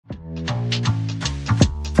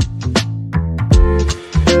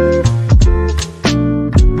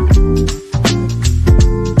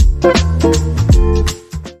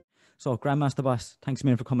Grandmaster Bos, thanks a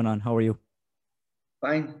million for coming on. How are you?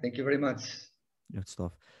 Fine, thank you very much. Good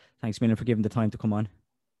stuff. Thanks a million for giving the time to come on.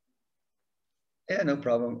 Yeah, no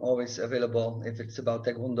problem. Always available. If it's about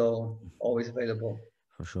Taekwondo, always available.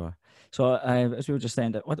 For sure. So as we were just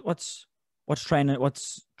saying, that what's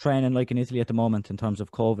training like in Italy at the moment in terms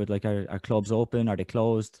of COVID? Like, are clubs open? Are they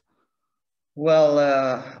closed? Well,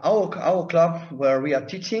 our club where we are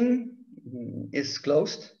teaching is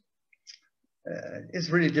closed.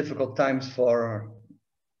 It's really difficult times for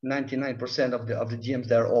 99% of the gyms.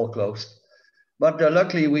 They're all closed. But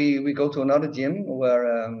luckily, we go to another gym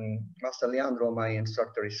where Master Leandro, my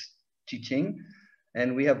instructor, is teaching,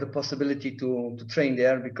 and we have the possibility to train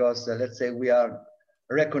there because let's say we are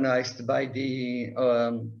recognized by the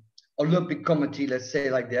Olympic Committee, let's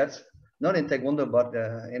say like that, not in Taekwondo but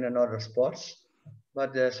in another sports.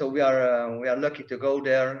 But so we are lucky to go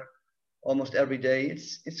there almost every day.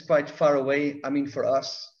 It's quite far away. I mean, for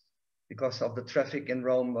us, because of the traffic in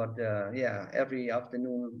Rome. But yeah, every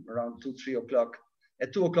afternoon around 2-3 o'clock.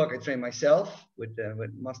 At 2 o'clock, I train myself with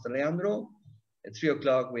Master Leandro. At 3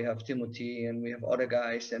 o'clock, we have Timothy and we have other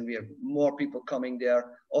guys, and we have more people coming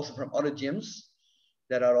there, also from other gyms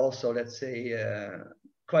that are also, let's say,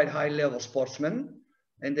 quite high-level sportsmen,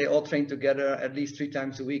 and they all train together at least 3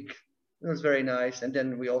 times a week. It was very nice. And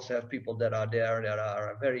then we also have people that are there that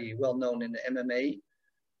are very well known in the MMA.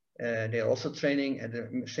 They're also training at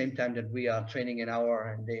the same time that we are training in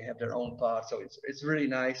and they have their own part. So it's really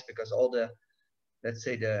nice because all the, let's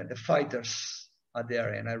say, the fighters are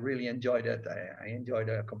there, and I really enjoy that. I enjoy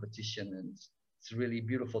the competition, and it's really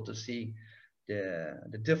beautiful to see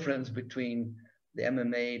the difference between the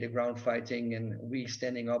MMA, the ground fighting, and we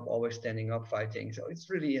standing up, always standing up fighting. So it's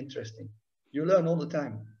really interesting. You learn all the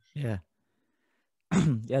time. Yeah.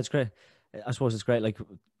 Yeah, it's great. I suppose it's great. Like,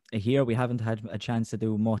 here we haven't had a chance to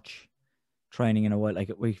do much training in a while. Like,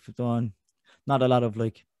 we've done not a lot of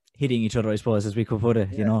like hitting each other, I suppose, as we could put it.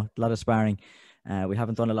 Yeah. You know, a lot of sparring. We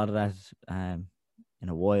haven't done a lot of that in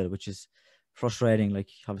a while, which is frustrating. Like,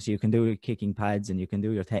 obviously you can do kicking pads and you can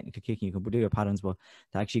do your technical kicking, you can do your patterns, but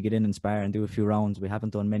to actually get in and spar and do a few rounds, we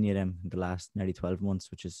haven't done many of them in the last nearly 12 months,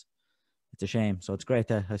 which is, it's a shame. So it's great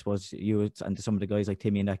that, I suppose, you and some of the guys like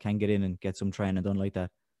Timmy and that can get in and get some training done like that.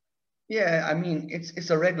 Yeah, I mean, it's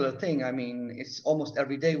a regular thing. I mean, it's almost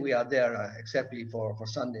every day we are there, except for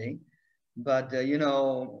Sunday. But, you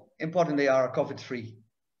know, important they are COVID-free.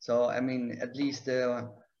 So, I mean, at least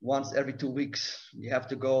once every 2 weeks, you have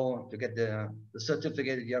to go to get the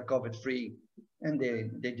certificate that you are COVID-free. And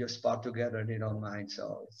they just spar together. They don't mind.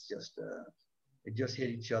 So it's just, they just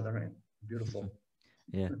hit each other, and beautiful.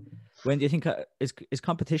 Yeah. When do you think is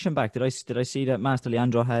competition back? Did I see that Master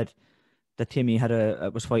Leandro that Timmy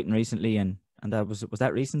was fighting recently, and that was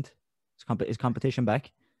that recent? Is competition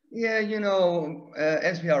back? Yeah, you know,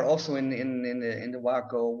 as we are also in the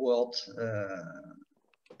WACO world,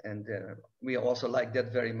 and we also like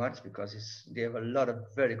that very much because they have a lot of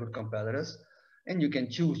very good competitors, and you can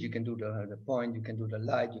choose. You can do the point, you can do the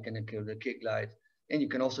light, you can do the kick light, and you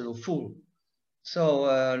can also do full. So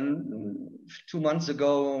 2 months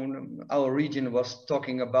ago, our region was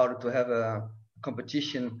talking about it to have a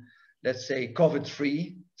competition, let's say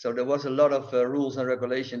COVID-free. So there was a lot of rules and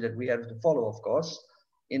regulations that we had to follow, of course.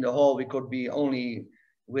 In the hall, we could be only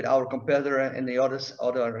with our competitor, and the other,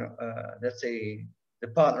 let's say, the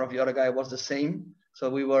partner of the other guy was the same. So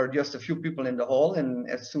we were just a few people in the hall, and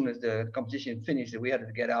as soon as the competition finished, we had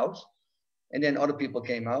to get out. And then other people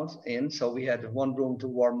came out in, so we had one room to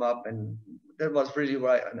warm up, and that was really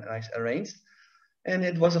nice arranged. And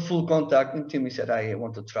it was a full contact, and Timmy said, I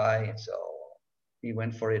want to try. And so he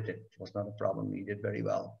went for it. It was not a problem. He did very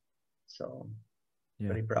well. So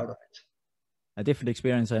very proud of it. A different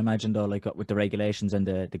experience, I imagine, though, like with the regulations and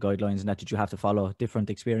the guidelines and that, did you have to follow? Different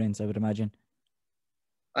experience, I would imagine.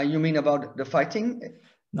 You mean about the fighting?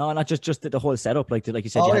 No, not just the whole setup, like you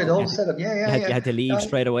said. Oh, the whole setup, yeah. You had to leave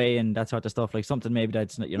straight away and that sort of stuff, like something maybe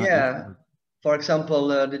that's not. For example,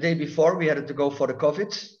 the day before we had to go for the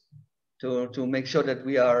COVID to make sure that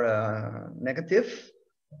we are negative.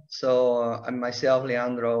 So I'm myself,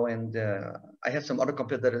 Leandro, and I have some other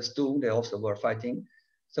competitors too. They also were fighting.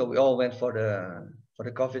 So we all went for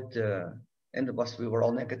the COVID, and we were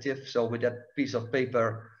all negative. So with that piece of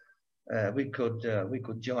paper, we could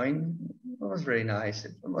join. It was very nice.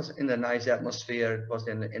 It was in a nice atmosphere. It was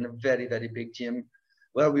in a very, very big gym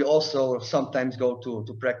where we also sometimes go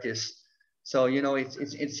to practice. So, you know,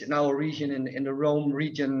 it's in our region, in the Rome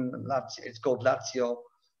region. It's called Lazio.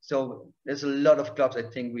 So there's a lot of clubs. I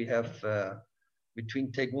think we have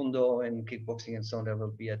between Taekwondo and kickboxing and so on, there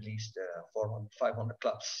will be at least 400, 500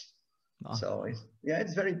 clubs. Oh. So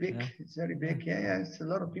it's very big. Yeah. It's very big. Yeah. It's a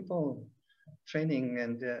lot of people. training,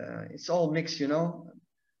 and it's all mixed, you know.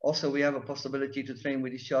 Also, we have a possibility to train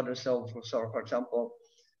with each other. So for example,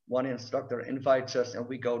 one instructor invites us and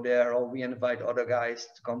we go there, or we invite other guys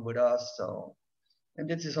to come with us. So, and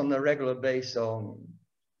this is on a regular basis. So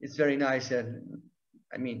it's very nice. And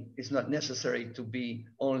I mean, it's not necessary to be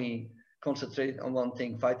only concentrated on one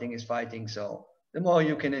thing. Fighting is fighting. So the more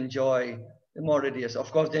you can enjoy, the more it is.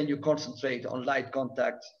 Of course, then you concentrate on light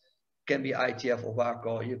contact. Can be ITF or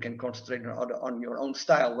WACO. You can concentrate on your own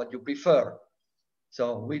style, what you prefer.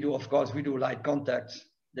 So we do, of course, we do light contact.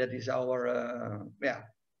 That is our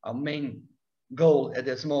our main goal at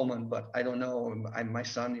this moment. But I don't know. My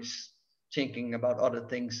son is thinking about other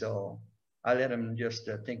things, so I let him just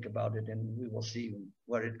think about it, and we will see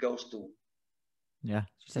where it goes to. Yeah,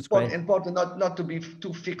 that's great. Important not to be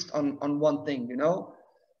too fixed on one thing, you know,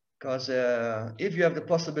 because if you have the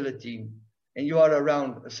possibility and you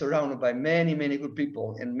are surrounded by many good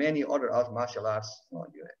people and many other martial arts, well,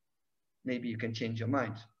 maybe you can change your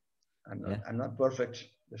mind. I'm not perfect.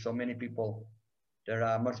 There's so many people that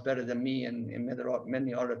are much better than me and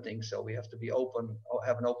many other things. So we have to be open, or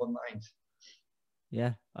have an open mind.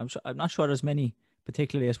 Yeah, I'm not sure there's many,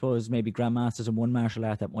 particularly I suppose maybe grandmasters in one martial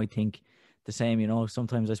art that might think the same. You know,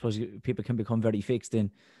 sometimes I suppose people can become very fixed in,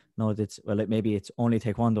 no, that's well, maybe it's only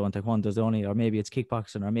Taekwondo and Taekwondo's the only, or maybe it's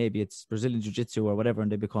kickboxing, or maybe it's Brazilian Jiu-Jitsu or whatever,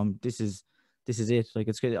 and they become this is it. Like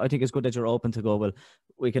it's good. I think it's good that you're open to go, well,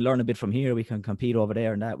 we can learn a bit from here, we can compete over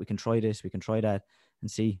there and that, we can try this, we can try that and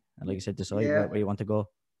see, and like I said, decide where you want to go.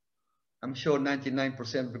 I'm sure 99%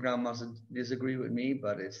 of the grandmasters disagree with me,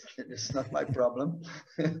 but it's not my problem.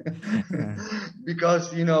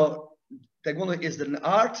 Because, you know, Taekwondo is an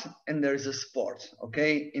art and there is a sport,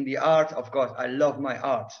 okay? In the art, of course, I love my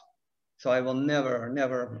art. So I will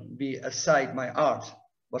never be aside my art.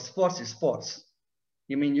 But sports is sports.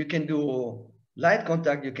 You mean you can do light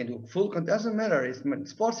contact, you can do full contact, doesn't matter.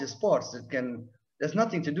 Sports is sports. There's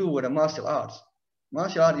nothing to do with a martial art.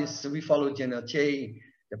 Martial art is, we follow General Che,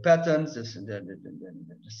 the patterns, the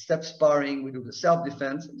step sparring, we do the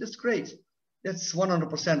self-defense. That's great. That's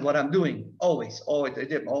 100% what I'm doing, always. I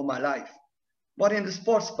did all my life. But in the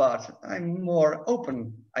sports part, I'm more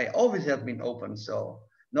open. I always have been open. So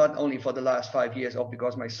not only for the last 5 years, or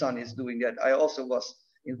because my son is doing that. I also was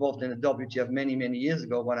involved in the WTF many years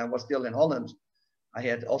ago when I was still in Holland. I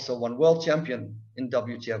had also one world champion in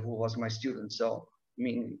WTF who was my student. So, I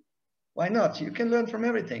mean, why not? You can learn from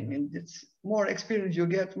everything. And it's more experience you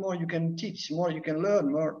get, more you can teach, more you can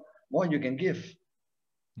learn, more you can give.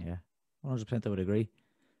 Yeah, 100% I would agree.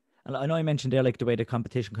 And I know I mentioned there, like the way the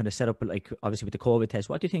competition kind of set up, like obviously with the COVID test.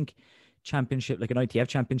 What do you think championship, like an ITF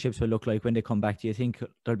championships will look like when they come back? Do you think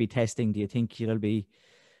there'll be testing? Do you think there'll be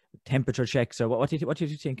temperature checks? Or what do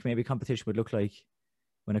you think maybe competition would look like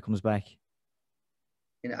when it comes back?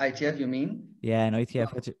 In ITF, you mean? Yeah, in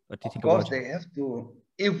ITF, what do you think? Of course, they have to,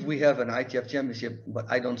 if we have an ITF championship, but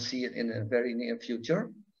I don't see it in a very near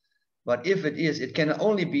future. But if it is, it can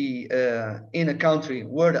only be in a country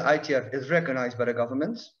where the ITF is recognized by the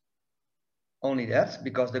government. Only that,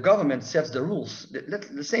 because the government sets the rules.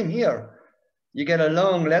 The same here. You get a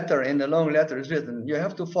long letter, and the long letter is written, you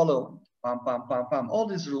have to follow all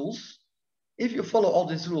these rules. If you follow all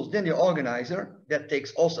these rules, then the organizer, that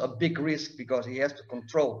takes also a big risk because he has to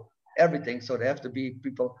control everything. So there have to be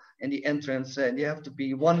people in the entrance, and you have to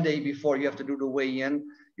be 1 day before you have to do the weigh-in.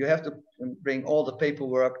 You have to bring all the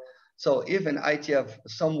paperwork. So if an ITF,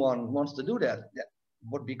 someone wants to do that, that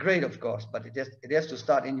would be great, of course, but it has to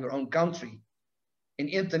start in your own country. And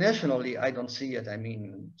internationally, I don't see it. I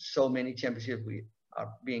mean, so many championships are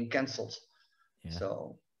being cancelled. Yeah.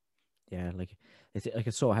 So yeah, like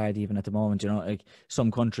it's so hard even at the moment. You know, like some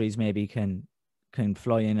countries maybe can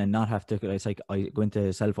fly in and not have to. It's like I go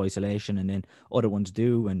into self isolation, and then other ones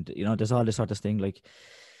do, and you know, there's all this sort of thing. Like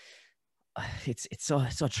it's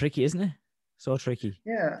so tricky, isn't it? So tricky.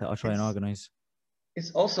 yeah, to try and organize.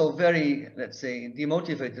 It's also very, let's say,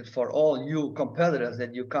 demotivated for all you competitors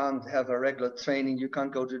that you can't have a regular training, you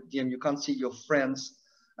can't go to the gym, you can't see your friends.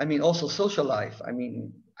 I mean, also social life. I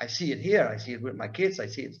mean, I see it here. I see it with my kids. I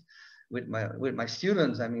see it with my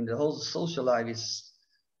students. I mean, the whole social life is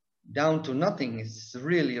down to nothing. It's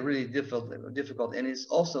really difficult, and it's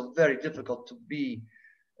also very difficult to be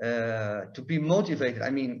motivated. I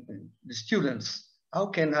mean, the students. How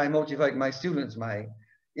can I motivate my students?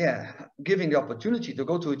 Giving the opportunity to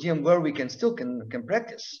go to a gym where we can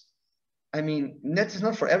practice. I mean, that is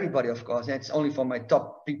not for everybody, of course. It's only for my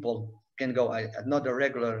top people can go. Not a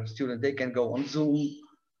regular student. They can go on Zoom,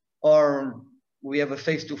 or we have a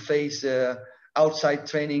face-to-face outside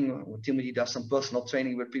training. Timothy does some personal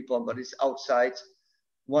training with people, but it's outside,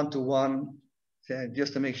 one-to-one.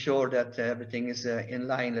 just to make sure that everything is in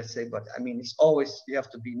line, let's say. But I mean, it's always, you have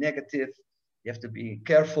to be negative, you have to be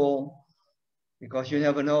careful, because you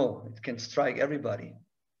never know, it can strike everybody.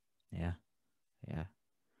 Yeah, yeah.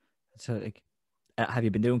 So like, have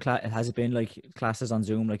you been doing class? Has it been like classes on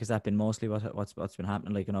Zoom? Like, has that been mostly what's been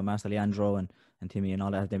happening? Like, you know, Master Leandro and Timmy and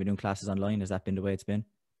all that. Have they been doing classes online? Has that been the way it's been?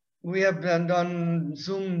 We have done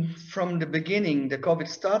Zoom from the beginning. The COVID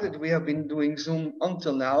started, we have been doing Zoom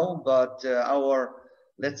until now, but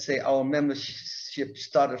let's say our membership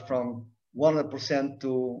started from 100%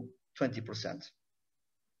 to 20%.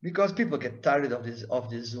 Because people get tired of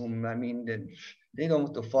this Zoom. I mean, they don't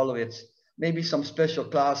want to follow it. Maybe some special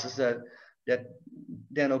classes that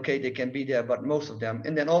then okay, they can be there, but most of them,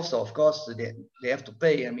 and then also of course they have to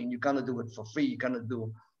pay. I mean, you cannot do it for free. You cannot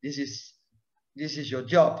do this is your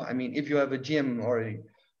job. I mean, if you have a gym or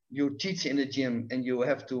you teach in the gym and you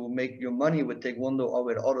have to make your money with Taekwondo or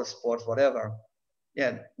with other sports, whatever,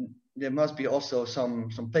 yeah, there must be also some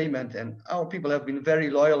payment. And our people have been very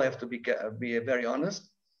loyal. I have to be very honest.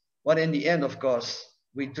 But in the end, of course,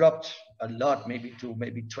 we dropped a lot, maybe to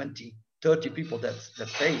maybe 20, 30 people that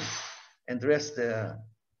pay, and the rest,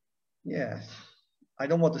 yeah, I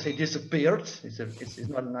don't want to say disappeared. It's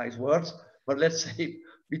not a nice word, but let's say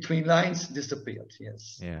between lines disappeared.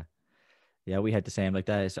 Yes. Yeah, yeah. We had the same like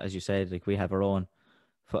that as you said. Like we have our own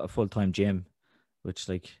full-time gym, which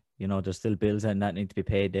like you know there's still bills and that need to be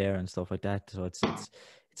paid there and stuff like that. So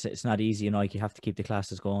it's not easy. You know, like you have to keep the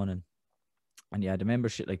classes going and yeah, the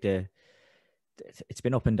membership like it's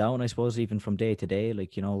been up and down, I suppose, even from day to day.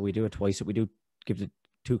 Like, you know, we do it twice. We do give the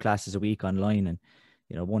 2 classes a week online, and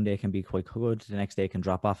you know, one day can be quite good, the next day can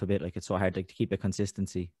drop off a bit. Like it's so hard like to keep a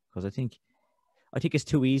consistency because I think it's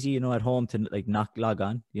too easy, you know, at home to like not log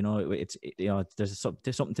on. You know, you know, there's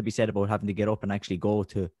something to be said about having to get up and actually go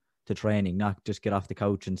to training, not just get off the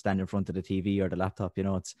couch and stand in front of the TV or the laptop. You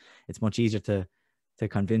know, it's much easier to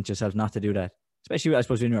convince yourself not to do that, especially I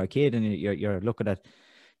suppose when you're a kid and you're looking at,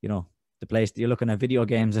 you know, the place you're looking at video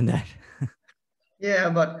games and that.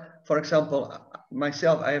 Yeah, but for example,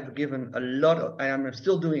 myself, I have given a lot of, I am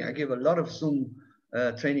still doing, I give a lot of Zoom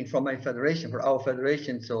training from my federation, for our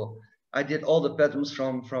federation. So I did all the patterns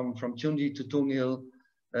from Chunji to Tungil.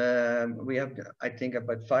 We have, I think,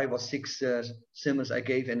 about 5 or 6 simmers I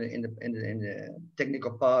gave in the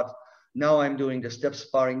technical part. Now I'm doing the step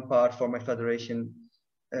sparring part for my federation.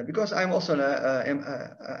 Because I'm also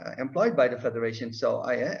employed by the federation, so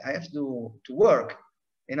I have to work,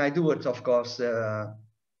 and I do it, of course,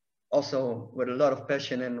 also with a lot of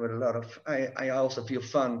passion and with a lot of. I also feel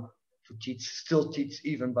fun to teach, still teach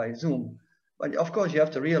even by Zoom. But of course, you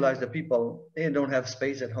have to realize that people, they don't have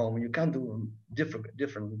space at home. You can't do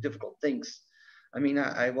difficult things. I mean,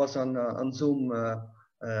 I was on Zoom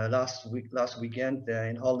last weekend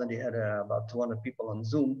in Holland. They had about 200 people on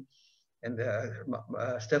Zoom, and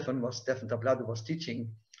Stefan Tablado was teaching,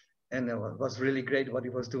 and it was really great what he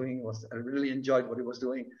was doing. I really enjoyed what he was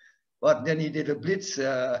doing. But then he did a blitz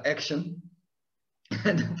action,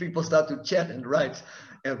 and people started to chat and write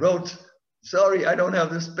and wrote, "Sorry, I don't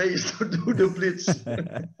have the space to do the blitz."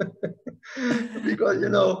 Because, you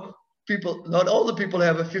know, people, not all the people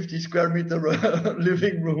have a 50 square meter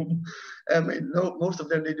living room. I mean, no, most of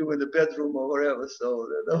them they do in the bedroom or wherever. So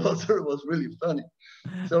that was really funny.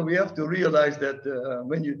 So we have to realize that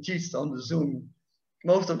when you teach on the Zoom,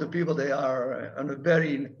 most of the people, they are on a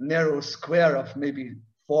very narrow square of maybe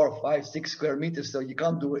 4, 5, 6 square meters. So you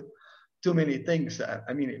can't do it too many things.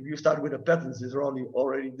 I mean, if you start with the patterns, it's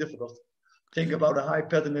already difficult. Think about a high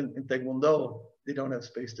pattern in Taekwondo, they don't have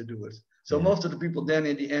space to do it. So Yeah. most of the people then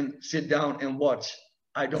in the end sit down and watch.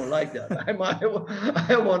 I don't like that.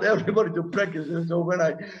 I want everybody to practice. And so when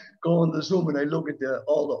I go on the Zoom and I look at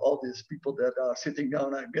all these people that are sitting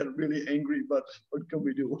down, I get really angry. But what can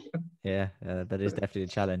we do? Yeah, that is definitely a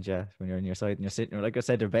challenge. Yeah, when you're on your side and you're sitting, like I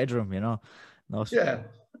said, their bedroom, you know, no. Yeah.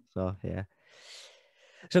 So yeah.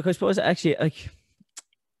 So I suppose actually, like,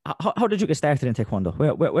 how did you get started in Taekwondo?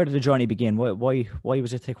 Where did the journey begin? Why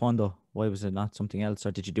was it Taekwondo? Why was it not something else,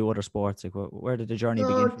 or did you do other sports? Like, where did the journey No,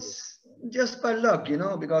 begin for you? it's just by luck, you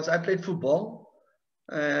know, because I played football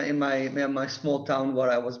in my small town where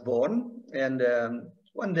I was born. And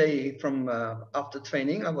one day from after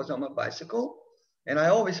training, I was on my bicycle, and I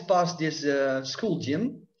always passed this school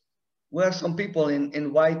gym where some people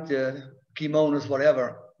in white kimonos,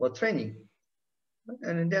 whatever, were training.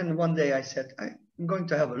 And then one day I said, I'm going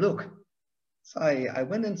to have a look. So I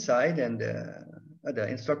went inside, and the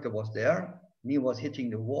instructor was there. And he was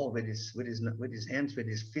hitting the wall with his hands, with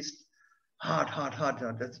his fist, hard.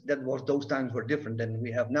 That was, those times were different than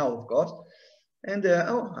we have now, of course. And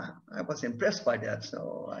oh, I was impressed by that.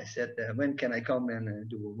 So I said, when can I come and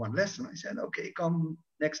do one lesson? I said, okay, come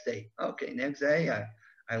next day. Okay, next day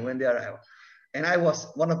I went there. And I was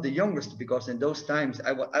one of the youngest because in those times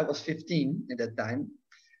I was 15 at that time.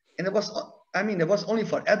 And it was, I mean, it was only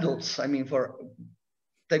for adults. I mean, for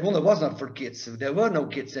Taekwondo was not for kids. There were no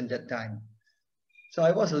kids in that time. So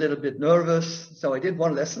I was a little bit nervous. So I did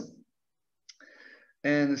one lesson.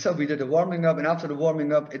 And so we did the warming up. And after the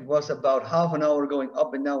warming up, it was about half an hour going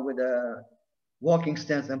up and down with a walking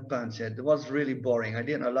stance and punch. It was really boring. I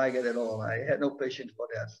didn't like it at all. I had no patience for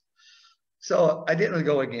that. So I didn't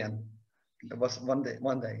go again. It was one day.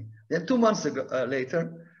 Then 2 months ago,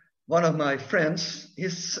 later, one of my friends,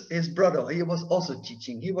 his brother, he was also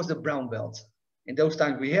teaching. He was a brown belt. In those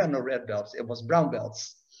times, we had no red belts. It was brown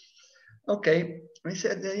belts. Okay. I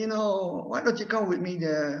said, you know, why don't you come with me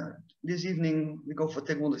this evening? We go for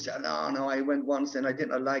Taekwondo. He said, no, I went once and I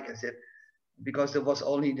didn't like it. I said, because there was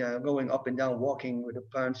only going up and down, walking with a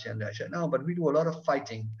punch. And I said, no, but we do a lot of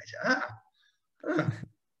fighting. I said,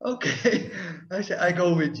 okay. I said, I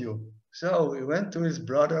go with you. So we went to his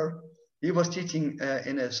brother. He was teaching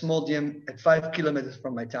in a small gym at 5 kilometers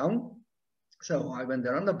from my town. So I went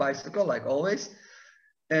there on the bicycle, like always.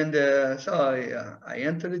 And so I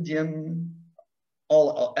entered the gym,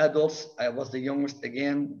 all adults. I was the youngest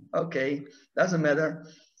again. Okay, doesn't matter.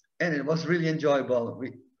 And it was really enjoyable.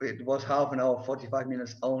 It was half an hour, 45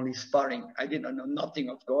 minutes only sparring. I didn't know nothing,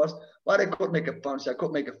 of course, but I could make a punch. I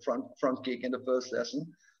could make a front kick in the first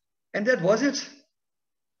lesson. And that was it.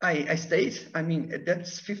 I stayed. I mean,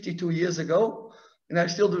 that's 52 years ago, and I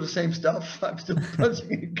still do the same stuff. I'm still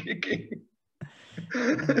punching and kicking.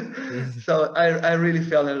 So I really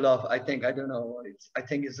fell in love. I think, I don't know, I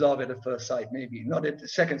think it's love at the first sight, maybe not at the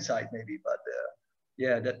second sight, maybe, but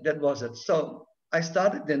yeah, that was it. So I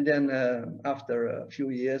started, and then after a few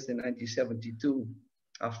years in 1972,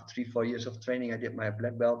 after 3-4 years of training, I did my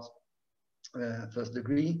black belt, first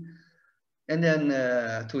degree. And then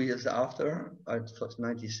 2 years after, it was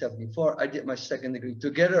 1974, I did my second degree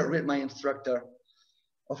together with my instructor.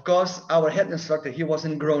 Of course, our head instructor, he was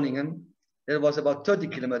in Groningen. It was about 30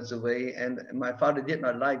 kilometers away, and my father did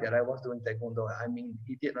not like that I was doing Taekwondo. I mean,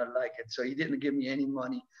 he did not like it, so he didn't give me any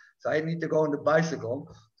money. So I need to go on the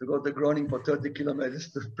bicycle to go to Groningen for 30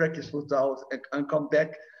 kilometers to practice for 2 hours and come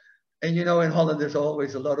back. And you know, in Holland, there's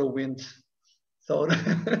always a lot of wind. So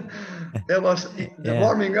there was the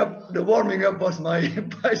warming up. The warming up was my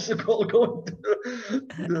bicycle going to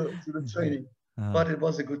the training, but it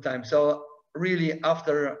was a good time. So really,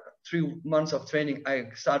 after 3 months of training, I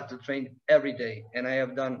started to train every day, and I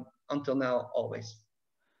have done until now always.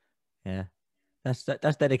 Yeah, that's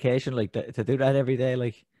dedication, like to do that every day,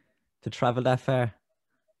 like to travel that far.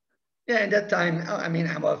 Yeah, at that time, I mean,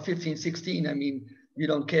 I'm about 15, 16. I mean, you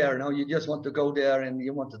don't care now. You just want to go there and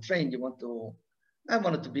you want to train. I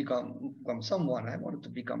wanted to become someone. I wanted to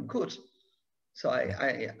become good. So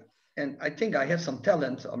I think I have some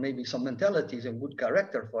talent or maybe some mentalities and good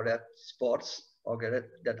character for that sports or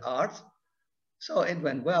that art. So it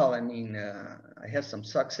went well. I mean, I had some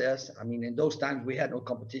success. I mean, in those times we had no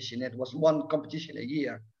competition. It was one competition a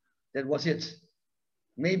year. That was it.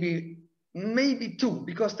 Maybe 2,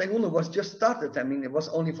 because Taekwondo was just started. I mean, it was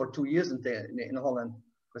only for 2 years in Holland,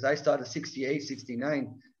 because I started 68,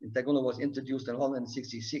 69, and Taekwondo was introduced in Holland in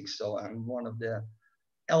 66. So I'm one of the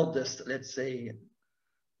eldest, let's say,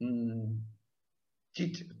 training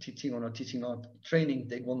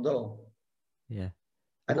Taekwondo. Yeah.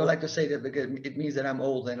 I don't like to say that because it means that I'm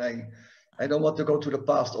old, and I don't want to go to the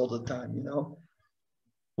past all the time, you know.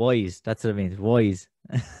 Wise, that's what it means. Wise.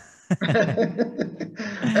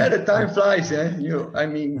 The time flies, eh? I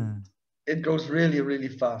mean, it goes really, really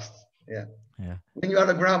fast. Yeah. Yeah. When you are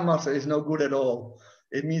a grandmaster, it's no good at all.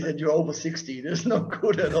 It means that you're over 60. There's no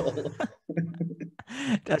good at all.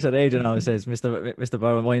 That's what Adrian always says, Mr.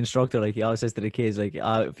 Barber, my instructor. Like, he always says to the kids, like,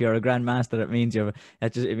 if you're a grandmaster, it means you're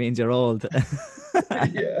old.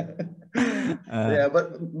 Yeah. Yeah,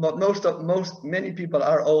 but many people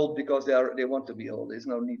are old because they want to be old. There's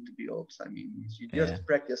no need to be old. I mean, you just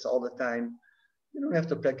practice all the time. You don't have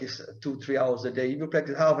to practice 2-3 hours a day. You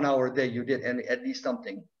practice half an hour a day. You did at least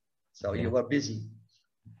something. So you were busy.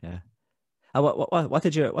 Yeah. What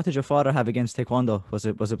did your father have against Taekwondo? Was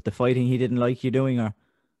it the fighting he didn't like you doing, or?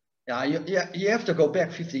 Yeah, you have to go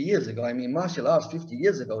back 50 years ago. I mean, martial arts 50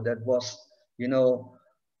 years ago, that was,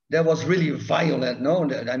 that was really violent. No,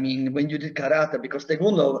 I mean, when you did karate, because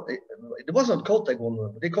Taekwondo, it wasn't called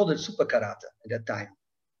Taekwondo, they called it super karate at that time.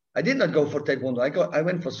 I did not go for Taekwondo. I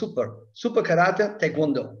went for super karate,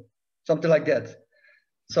 Taekwondo, something like that.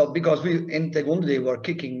 So because we in Taekwondo they were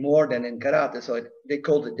kicking more than in karate, so they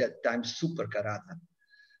called it that time super karate.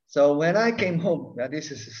 So when I came home, now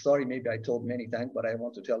this is a story maybe I told many times, but I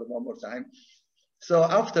want to tell it one more time. So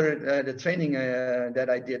after the training that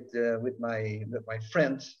I did with my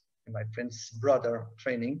friends and my friend's brother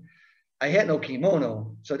training, I had no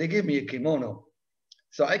kimono, so they gave me a kimono.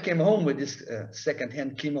 So I came home with this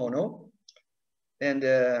second-hand kimono, and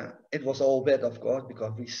it was all wet, of course,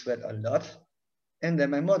 because we sweat a lot. And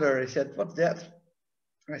then my mother said, "What's that?"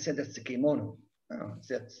 I said, "That's the kimono." Oh, I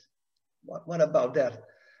said, what about that?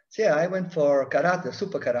 So yeah, I went for karate,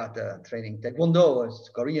 super karate training. Taekwondo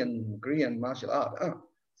is Korean martial art. Oh.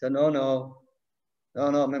 So no,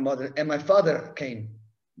 my mother and my father came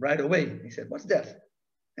right away. He said, "What's that?"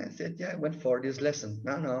 And I said, "Yeah, I went for this lesson."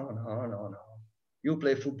 No. You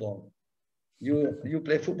play football. You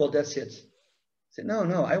play football, that's it. I said,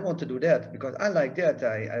 no, I want to do that because I like that.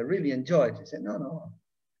 I really enjoyed it. He said, no.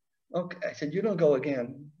 Okay. I said, "You don't go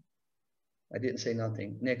again." I didn't say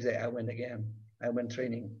nothing. Next day I went again. I went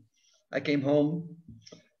training. I came home.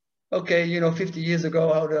 Okay, 50 years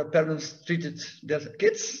ago, how the parents treated their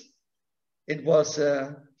kids. It was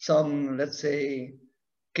some, let's say,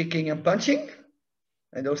 kicking and punching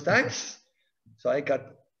in those times. So I got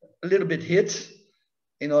a little bit hit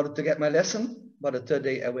in order to get my lesson. But the third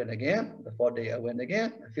day I went again. The fourth day I went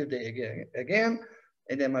again. The fifth day again.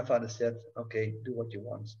 And then my father said, "Okay, do what you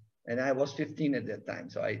want." And I was 15 at that time.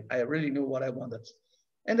 So I really knew what I wanted.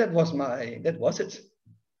 And that was it.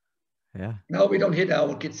 Yeah. Now we don't hit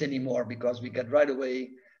our kids anymore because we get right away,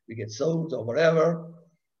 we get sold or whatever.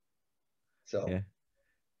 So yeah.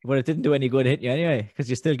 But it didn't do any good hitting you anyway, because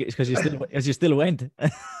you still went.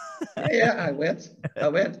 yeah, I went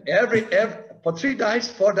every for 3 days,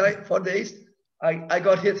 4 days. I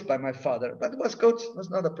got hit by my father, but it was good. It was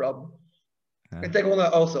not a problem. And Taekwondo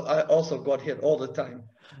I also got hit all the time.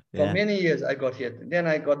 For many years I got hit. Then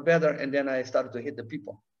I got better, and then I started to hit the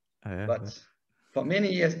people. But for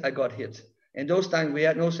many years I got hit. And those times we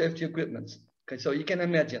had no safety equipment. Okay, so you can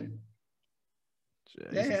imagine.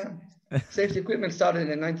 Yeah. Safety equipment started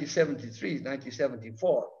in 1973,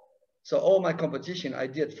 1974. So all my competition I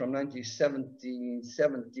did from 1970,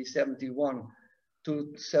 70, 71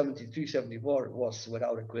 to 73, 74 was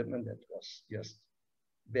without equipment. That was just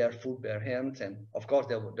barefoot, bare hands. And of course,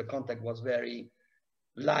 the contact was very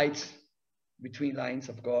light between lines,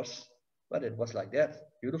 of course. But it was like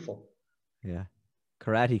that. Beautiful. Yeah.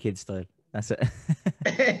 Karate Kid style. That's it.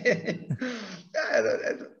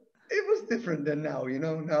 It was different than now,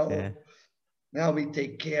 Now we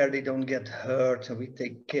take care they don't get hurt, and we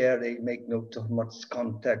take care they make no too much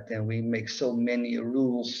contact, and we make so many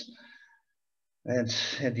rules. And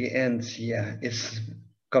at the end, yeah, it's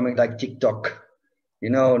coming like TikTok.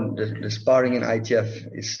 The sparring in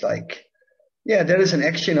ITF is like, yeah, there is an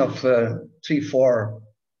action of 3-4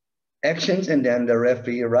 actions, and then the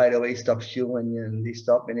referee right away stops you, and they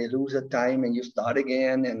stop and they lose a time, and you start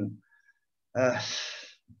again. And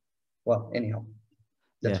well, anyhow,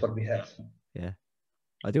 that's what we have. Yeah.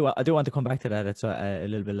 I do want to come back to that. It's a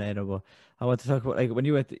little bit later, but I want to talk about, like, when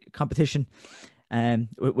you were at the competition.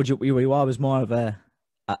 Were you always more of a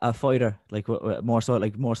fighter, like more so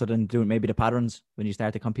than doing maybe the patterns when you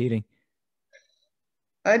started competing?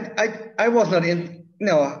 I was not in,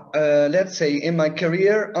 no, let's say in my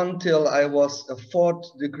career until I was a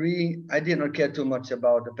 4th degree, I did not care too much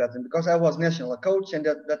about the pattern because I was national coach at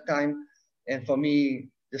that time. And for me,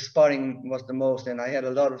 the sparring was the most, and I had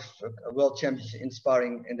a lot of world championships in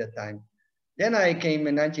sparring in that time. Then I came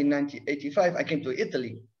in 1985, I came to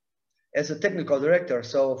Italy as a technical director.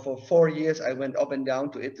 So for 4 years, I went up and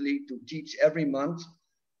down to Italy to teach every month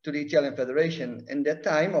to the Italian Federation. In that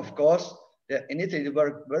time, of course, in Italy,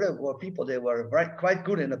 there were people, they were quite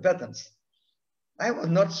good in the patterns. I was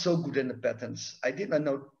not so good in the patterns. I did not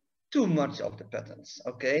know too much of the patterns,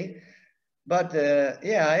 okay? But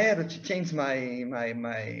yeah, I had to change my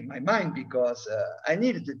mind because I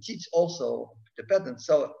needed to teach also the patterns.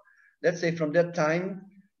 So let's say from that time,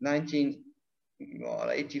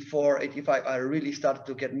 1984, 85, I really started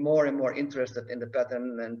to get more and more interested in the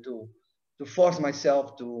pattern and to force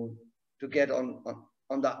myself to get on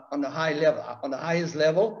the high level, on the highest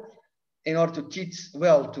level, in order to teach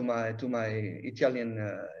well to my Italian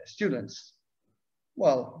students.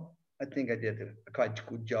 Well, I think I did a quite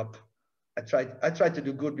good job. I tried to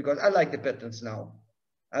do good because I like the patterns now.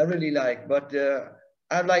 I really like, but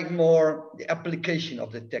I like more the application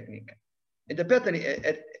of the technique. And the pattern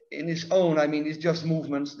in its own, I mean, it's just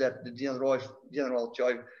movements that the General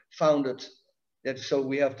Choi founded. That so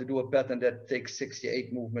we have to do a pattern that takes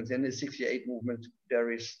 68 movements. And in 68 movements,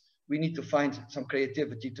 we need to find some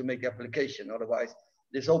creativity to make the application. Otherwise,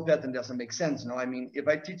 this whole pattern doesn't make sense. No, I mean, if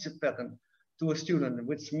I teach a pattern to a student,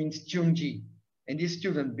 which means Chunji, and this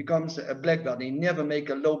student becomes a black belt, he never make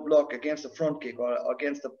a low block against a front kick or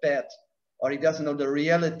against a pad, or he doesn't know the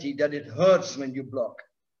reality that it hurts when you block.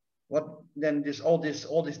 What then? All these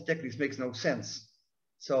techniques makes no sense.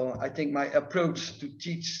 So I think my approach to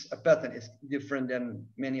teach a pattern is different than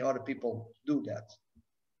many other people do that.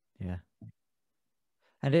 Yeah.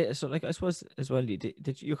 And so, like, I suppose as well,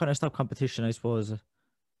 did you kind of stop competition, I suppose,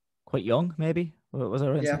 quite young, maybe? Was I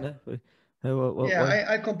right in saying that? Yeah,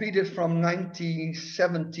 I competed from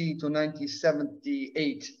 1970 to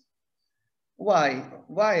 1978. Why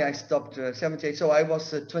I stopped 78? So I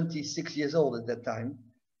was 26 years old at that time.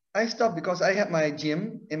 I stopped because I had my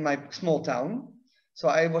gym in my small town. So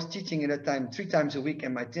I was teaching at that time 3 times a week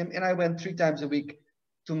in my gym, and I went 3 times a week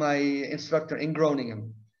to my instructor in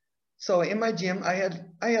Groningen. So in my gym, I had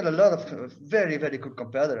a lot of very, very good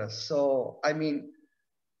competitors. So I mean,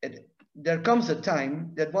 there comes a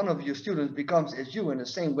time that one of your students becomes as you in the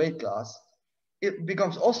same weight class. It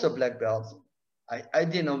becomes also black belt. I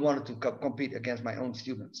didn't want to compete against my own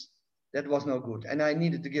students. That was no good. And I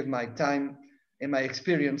needed to give my time and my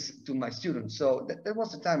experience to my students. So that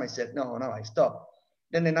was the time I said, no, I stopped.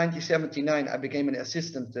 Then in 1979, I became an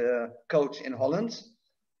assistant coach in Holland.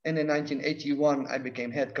 And in 1981, I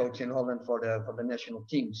became head coach in Holland for the national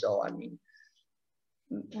team. So, I mean,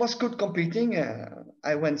 it was good competing.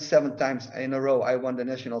 I went 7 times in a row. I won the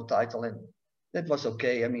national title, and that was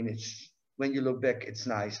okay. I mean, when you look back, it's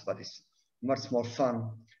nice, but it's much more fun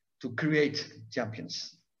to create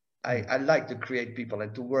champions. I like to create people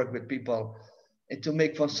and to work with people and to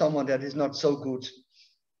make from someone that is not so good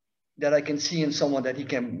that I can see in someone that he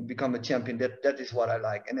can become a champion. That is what I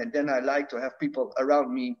like. And then I like to have people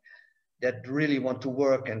around me that really want to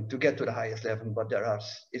work and to get to the highest level. But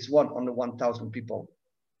it's 1 on the 1,000 people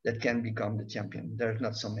that can become the champion. There's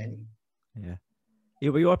not so many. Yeah.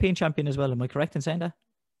 You were European champion as well. Am I correct in saying that?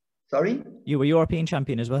 Sorry? You were European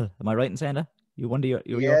champion as well. Am I right in saying that? You won the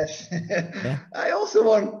Yes. Yeah. I also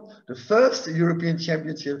won the first European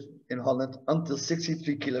Championship in Holland until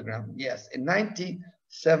 63 kilogram. Yes, in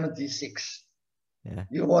 1976. Yeah.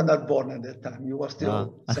 You were not born at that time. You were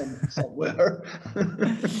still somewhere.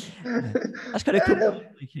 That's kind of cool.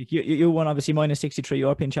 You won obviously minus 63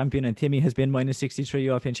 European champion, and Timmy has been minus 63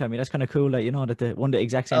 European champion. That's kind of cool that, you know, that they won the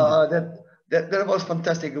exact same. That was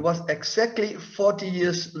fantastic. It was exactly 40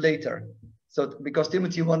 years later. So because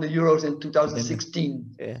Timothy won the Euros in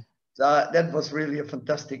 2016. Yeah. So that was really a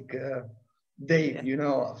fantastic day. Yeah. You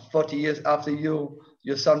know, 40 years after your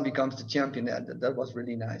son becomes the champion. That was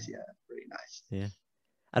really nice. Yeah, really nice. Yeah.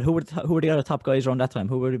 And who were the other top guys around that time?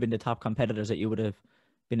 Who would have been the top competitors that you would have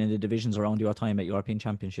been in the divisions around your time at European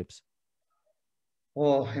Championships?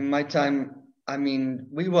 Well, in my time, I mean,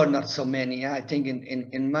 we were not so many. I think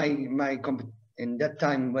in that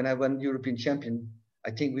time when I won European champion, I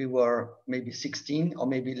think we were maybe 16 or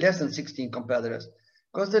maybe less than 16 competitors,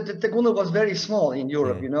 because the Taekwondo was very small in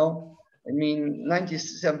Europe. Yeah. You know, I mean,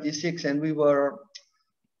 1976, and we were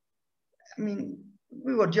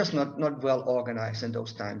just not well organized in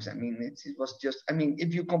those times. I mean, it was just, I mean,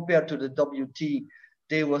 if you compare to the WT,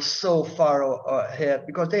 they were so far ahead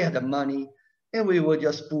because they had the money. And we were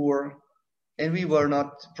just poor, and we were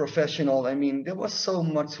not professional. I mean, there was so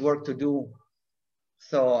much work to do.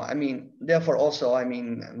 So, I mean, therefore also, I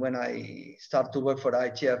mean, when I started to work for the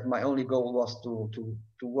ITF, my only goal was to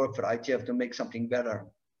work for the ITF to make something better.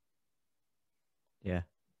 Yeah.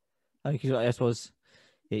 I suppose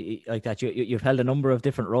like that, you've held a number of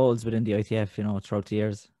different roles within the ITF, you know, throughout the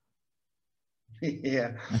years.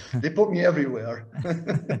 Yeah, they put me everywhere.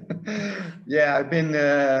 Yeah, I've been...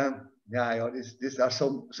 these are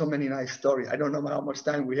so many nice stories. I don't know how much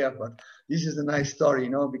time we have, but this is a nice story, you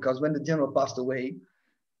know, because when the general passed away,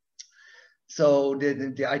 so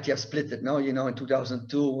the ITF split it. No, you know, in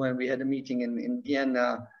 2002 when we had a meeting in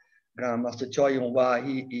Vienna, Grandmaster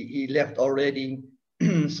Taekwon-Do, he left already,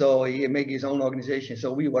 so he made his own organization.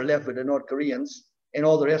 So we were left with the North Koreans and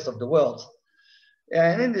all the rest of the world.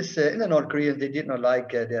 And in the North Koreans, they did not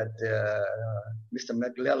like that Mr.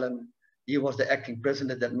 McClellan. He was the acting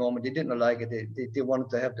president at that moment. They didn't like it. They wanted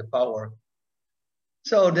to have the power.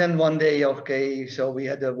 So then one day, okay, so we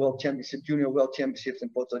had the World Championship, Junior World Championships in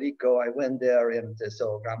Puerto Rico. I went there, and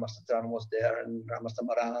so Grandmaster Tran was there, and Grandmaster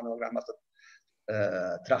Marano, Grandmaster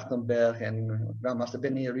Trachtenberg, and Grandmaster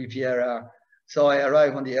Benny Riviera. So I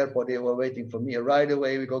arrived on the airport. They were waiting for me. Right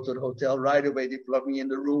away, we go to the hotel. Right away, they plug me in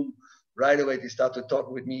the room. Right away, they start to talk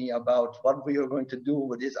with me about what we are going to do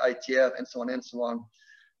with this ITF and so on and so on.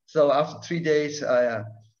 So after 3 days,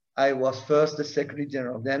 I was first the Secretary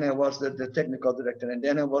General, then I was the technical director, and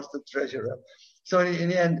then I was the treasurer. So in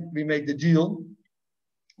the end, we made the deal.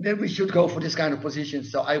 Then we should go for this kind of position.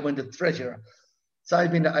 So I went to treasurer. So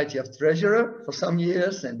I've been the ITF treasurer for some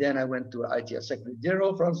years, and then I went to ITF secretary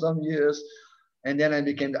general for some years, and then I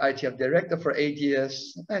became the ITF director for 8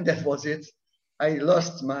 years, and that was it. I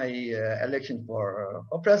lost my election for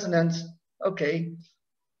president. Okay,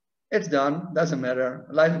 it's done. Doesn't matter.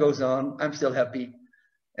 Life goes on. I'm still happy,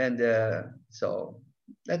 and so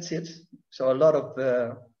that's it. So a lot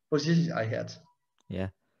of positions I had. Yeah.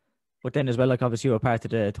 But then as well, like obviously you were part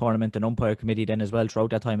of the tournament and umpire committee then as well throughout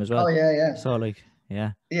that time as well. Oh yeah, yeah. So like,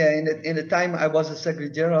 yeah. Yeah, in the time I was a secretary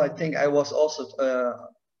general, I think I was also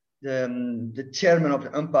the chairman of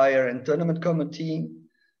the umpire and tournament committee,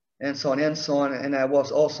 and so on and so on. And I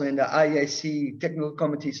was also in the IAC technical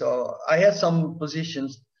committee. So I had some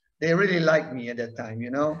positions. They really liked me at that time, you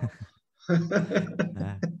know.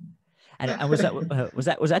 And was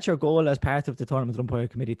that your goal as part of the tournament umpire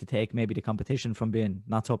committee to take maybe the competition from being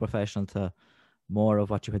not so professional to more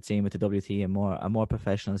of what you had seen with the WT and a more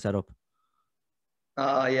professional setup?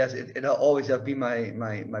 Yes, it always have been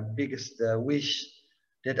my biggest wish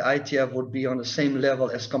that ITF would be on the same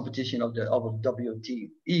level as competition of the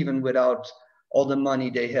WT, even without all the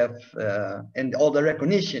money they have and all the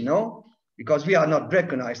recognition, no? Because we are not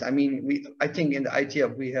recognized. I mean, I think in the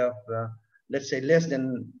ITF we have, let's say, less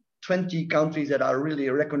than 20 countries that are really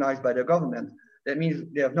recognized by the government. That means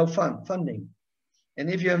they have no funding. And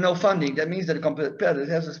if you have no funding, that means that the competitor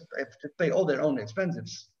have to pay all their own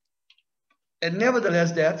expenses. And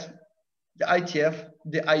nevertheless, the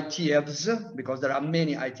ITFs, because there are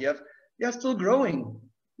many ITFs, they are still growing.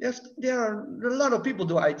 Yes, there are a lot of people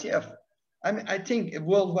do ITF. I mean, I think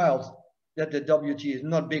worldwide that the WT is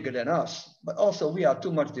not bigger than us, but also we are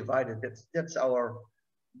too much divided. That's our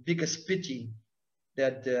biggest pity.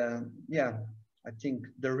 That I think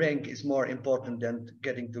the rank is more important than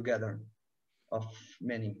getting together of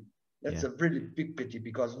many. That's a really big pity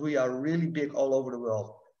because we are really big all over the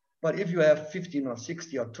world. But if you have 15 or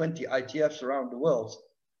 60 or 20 ITFs around the world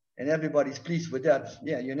and everybody's pleased with that,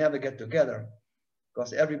 yeah, you never get together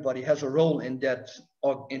because everybody has a role in that,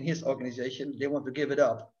 in his organization. They want to give it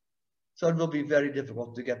up. So it will be very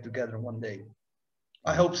difficult to get together one day.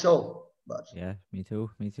 I hope so. But yeah, me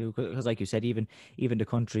too. Because like you said, even the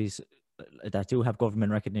countries that do have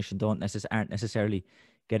government recognition aren't necessarily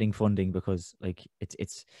getting funding because like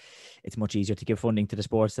it's much easier to give funding to the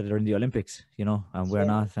sports that are in the Olympics, you know, and we're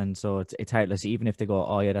not, and so it's heartless. Even if they go,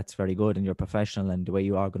 oh yeah, that's very good, and you're professional, and the way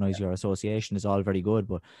you organize your association is all very good,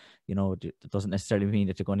 but you know, it doesn't necessarily mean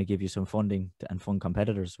that they're going to give you some funding and fund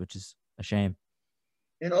competitors, which is a shame.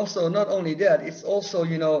 And also, not only that, it's also,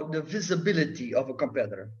 you know, the visibility of a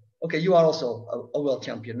competitor. Okay, you are also a world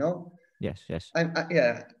champion, no? Yes.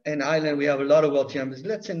 Yeah, in Ireland we have a lot of world champions.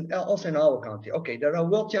 Also in our country. Okay, there are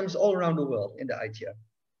world champions all around the world in the ITF.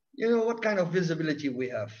 You know what kind of visibility we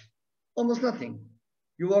have? Almost nothing.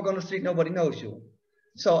 You walk on the street, nobody knows you.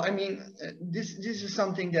 So I mean, this is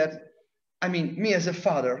something that, I mean, me as a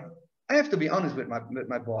father, I have to be honest with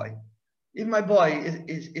my boy. If my boy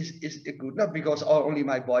is good, not because only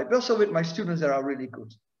my boy, but also with my students that are really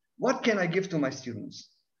good. What can I give to my students?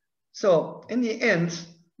 So in the end,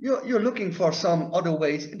 you're looking for some other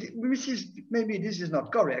ways, which is maybe this is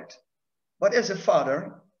not correct, but as a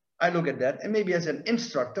father, I look at that, and maybe as an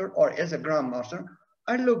instructor or as a grandmaster,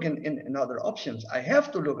 I look in other options. I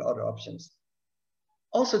have to look at other options.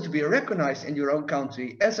 Also to be recognized in your own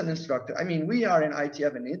country as an instructor. I mean, we are in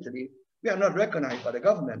ITF in Italy, we are not recognized by the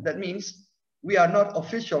government. That means we are not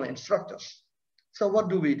official instructors. So what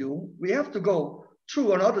do? We have to go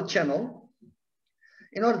through another channel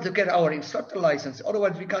in order to get our instructor license.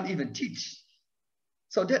 Otherwise, we can't even teach.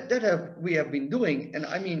 So we have been doing. And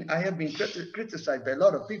I mean, I have been criticized by a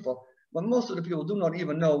lot of people, but most of the people do not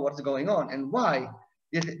even know what's going on and why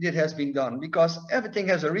it has been done. Because everything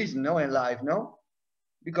has a reason, no, in life, no?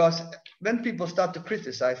 Because when people start to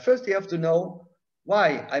criticize, first you have to know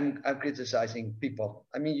why I'm criticizing people.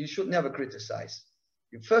 I mean, you should never criticize.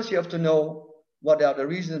 First, you have to know what are the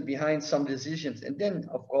reasons behind some decisions. And then,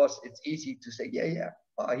 of course, it's easy to say, yeah,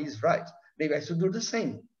 oh, he's right. Maybe I should do the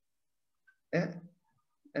same. Yeah?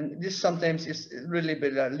 And this sometimes is really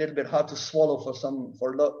a little bit hard to swallow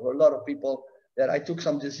for a lot of people, that I took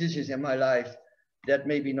some decisions in my life that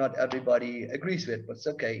maybe not everybody agrees with, but it's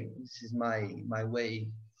okay. This is my way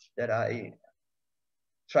that I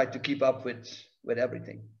try to keep up with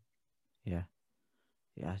everything. Yeah.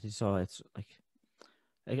 So it's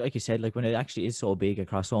like you said, like when it actually is so big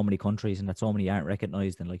across so many countries and that so many aren't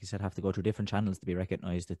recognized, and like you said, have to go through different channels to be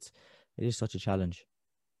recognized. It is such a challenge.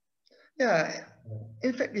 Yeah,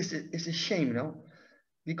 in fact, it's a shame, you know.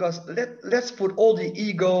 because let's put all the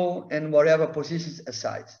ego and whatever positions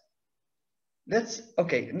aside.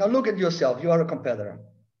 Okay, now look at yourself. You are a competitor.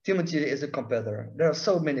 Timothy is a competitor. There are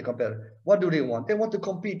so many competitors. What do they want? They want to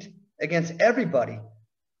compete against everybody.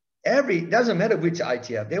 Doesn't matter which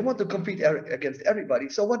ITF. They want to compete against everybody.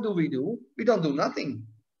 So what do? We don't do nothing.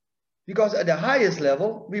 Because at the highest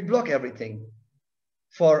level, we block everything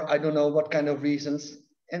for I don't know what kind of reasons.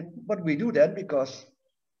 But we do that because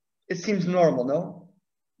it seems normal, no?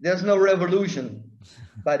 There's no revolution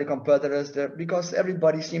by the competitors there because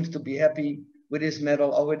everybody seems to be happy with his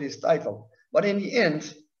medal or with his title. But in the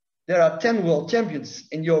end, there are 10 world champions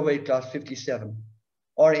in your weight class 57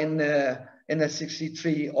 or in the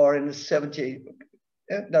 63 or in the 78.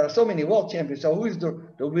 There are so many world champions. So who is the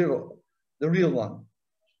real one?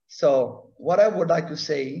 So what I would like to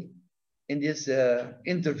say in this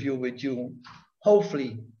interview with you,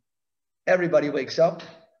 hopefully everybody wakes up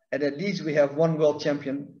and at least we have one world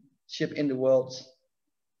championship in the world.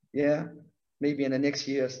 Yeah, maybe in the next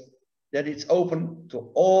years, that it's open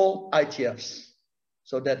to all ITFs.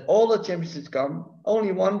 So that all the championships come,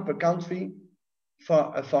 only one per country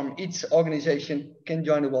from each organization can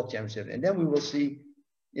join the world championship. And then we will see,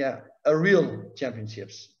 yeah, a real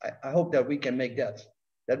championships. I hope that we can make that.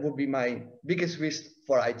 That would be my biggest wish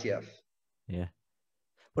for ITF. Yeah.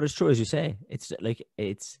 But it's true, as you say, it's like,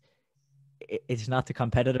 it's not the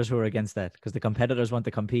competitors who are against that, because the competitors want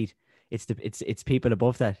to compete. It's people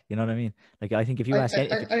above that. You know what I mean? Like, I think if you ask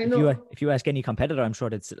if you ask any competitor, I'm sure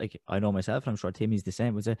that's like, I know myself, I'm sure Timmy's the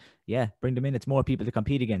same. Would say, yeah, bring them in. It's more people to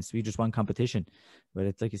compete against. We just want competition. But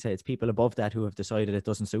it's like you say, it's people above that who have decided it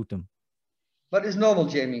doesn't suit them. But it's normal,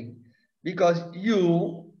 Jamie, because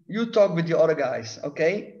you talk with the other guys,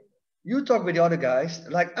 okay? You talk with the other guys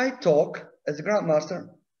like I talk as a grandmaster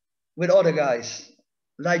with other guys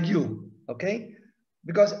like you, okay?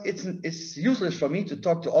 Because it's useless for me to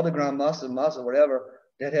talk to other grandmasters, masters, whatever,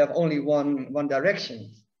 that have only one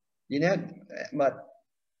direction, you know. But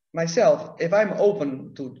myself, if I'm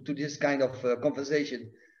open to this kind of conversation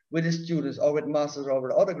with the students or with masters or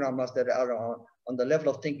with other grandmasters that are on the level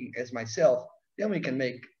of thinking as myself, then we can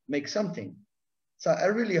make something. So I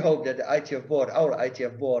really hope that the ITF board, our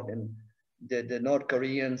ITF board, and the North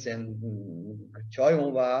Koreans and Choi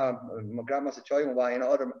Won-Hwa, Grandmaster Choi Won-Hwa,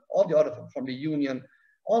 and all the other from the union,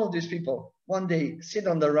 all of these people one day sit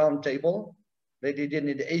on the round table, like they did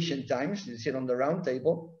in the Asian times. They sit on the round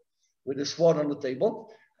table with a sword on the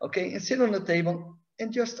table, okay, and sit on the table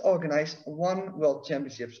and just organize one world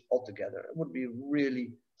championships altogether. It would be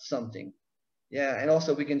really something. Yeah, and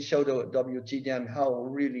also we can show the WT then how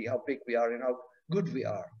big we are and how good we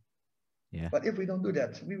are. Yeah. But if we don't do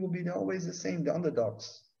that, we will be always the same, the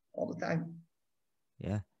underdogs all the time.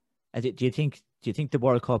 Yeah. Do you think the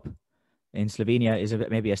World Cup in Slovenia is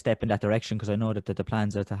maybe a step in that direction? Because I know that the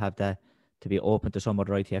plans are to have that to be open to some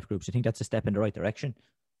other ITF groups. Do you think that's a step in the right direction?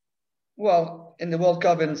 Well, in the World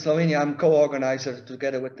Cup in Slovenia, I'm co-organizer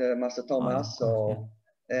together with Master Thomas. Yeah.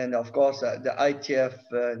 And of course, the ITF,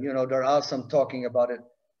 there are some talking about it.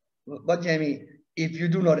 But Jamie, if you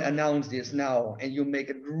do not announce this now and you make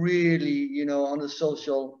it really, on the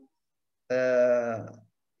social, on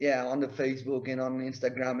the Facebook and on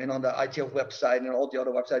Instagram and on the ITF website and all the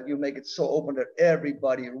other websites, you make it so open that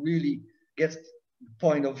everybody really gets the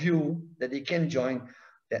point of view that they can join,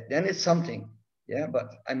 then it's something. Yeah, but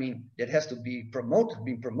I mean, it has to be promoted,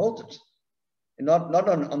 and not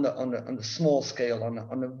on the small scale,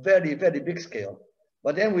 on a very, very big scale.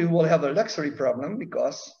 But then we will have a luxury problem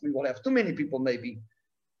because we will have too many people maybe.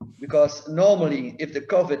 Because normally, if the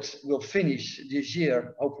COVID will finish this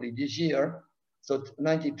year, hopefully this year, so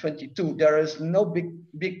 1922, there is no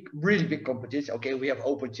really big competition. Okay, we have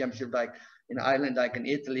open championship like in Ireland, like in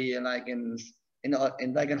Italy, and like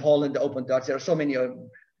in Holland, the Open Dutch. There are so many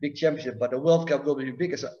big championships, but the World Cup will be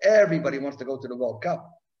bigger. So everybody wants to go to the World Cup.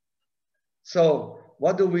 So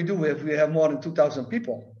what do we do if we have more than 2,000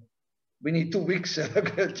 people? We need 2 weeks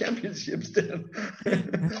championships then.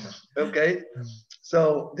 Okay,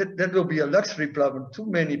 so that will be a luxury problem. Too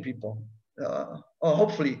many people.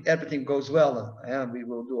 Hopefully everything goes well, and we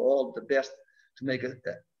will do all the best to make a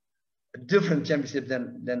different championship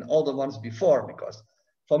than all the ones before. Because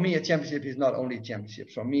for me, a championship is not only a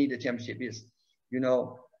championship. For me, the championship is,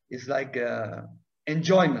 it's like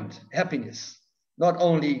enjoyment, happiness. Not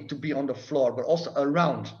only to be on the floor, but also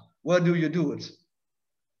around. Where do you do it?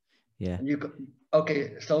 Yeah.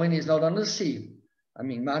 Okay, Slovenia is not on the sea. I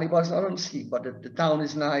mean, Maribor is not on the sea, but the town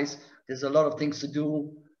is nice. There's a lot of things to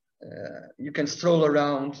do. You can stroll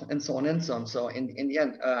around and so on and so on. So in the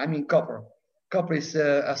end, I mean, copper. Copper is,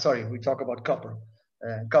 sorry, we talk about copper.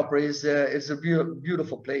 Capri is a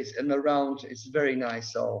beautiful place, and around it's very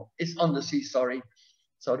nice. So it's on the sea, sorry.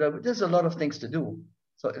 So there's a lot of things to do.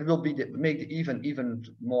 So it will be make it even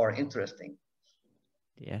more interesting.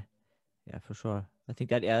 Yeah, yeah, for sure. I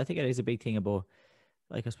think that, yeah, I think it is a big thing about,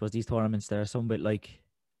 like, I suppose these tournaments, there are some bit like,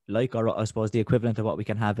 or I suppose the equivalent of what we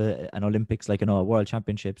can have an Olympics, like, a World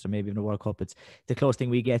Championships, or maybe even a World Cup. It's the close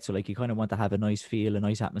thing we get. So, like, you kind of want to have a nice feel, a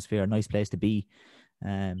nice atmosphere, a nice place to be,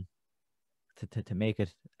 um, to make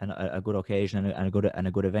it a good occasion and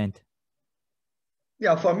a good event.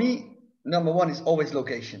 Yeah, for me, number one is always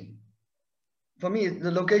location. For me,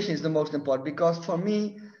 the location is the most important, because for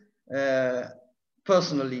me,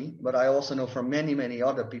 personally, but I also know from many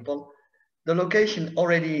other people, the location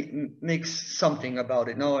already makes something about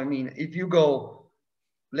it. No, I mean, if you go,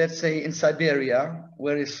 let's say in Siberia,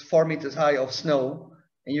 where it's 4 meters high of snow,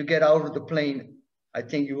 and you get out of the plane, I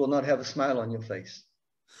think you will not have a smile on your face.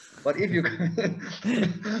 But if you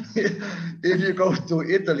if you go to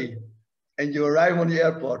Italy and you arrive on the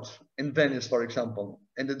airport in Venice, for example,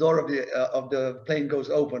 and the door of the plane goes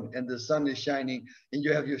open and the sun is shining, and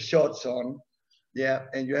you have your shorts on, yeah,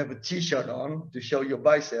 and you have a t-shirt on to show your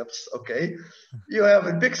biceps, okay, you have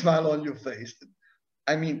a big smile on your face.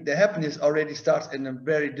 I mean, the happiness already starts in a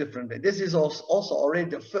very different way. This is also already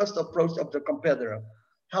the first approach of the competitor.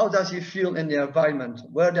 How does he feel in the environment?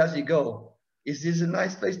 Where does he go? Is this a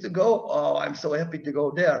nice place to go? Oh, I'm so happy to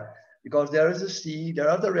go there, because there is a sea, there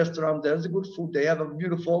are the restaurants, there's a good food, they have a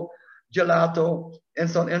beautiful gelato, and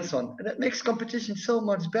so on and so on. And that makes competition so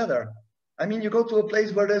much better. I mean, you go to a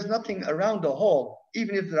place where there's nothing around the hall,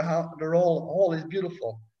 even if the hall is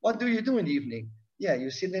beautiful. What do you do in the evening? Yeah,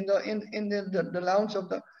 you sit in the lounge of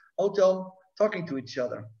the hotel talking to each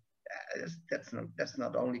other. That's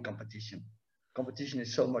not only competition. Competition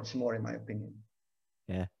is so much more, in my opinion.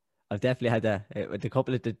 Yeah, I've definitely had that with a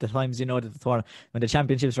couple of the times, the tournament when the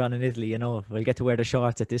championships run in Italy. We'll get to wear the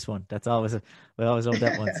shorts at this one. That's always we always love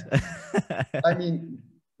that once. I mean,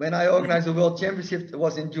 when I organized the World Championship, it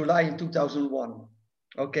was in July in 2001.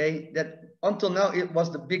 Okay, that until now it was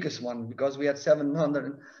the biggest one, because we had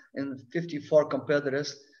 754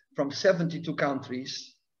 competitors from 72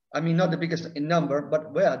 countries. I mean, not the biggest in number,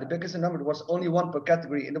 but the biggest in number was only one per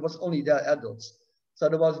category, and it was only the adults. So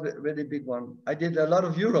that was a really big one. I did a lot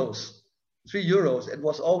of Euros, 3 Euros. It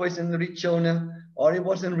was always in Riccione, or it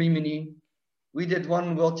was in Rimini. We did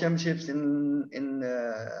one World Championships in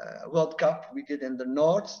World Cup. We did in the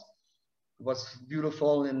north. It was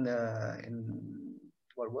beautiful in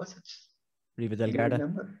what was it? Riva del Do you Garda.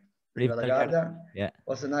 remember? Riva del Garda. Yeah,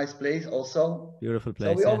 was a nice place also. beautiful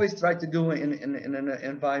place. So we yeah. always try to do in an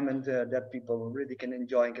environment that people really can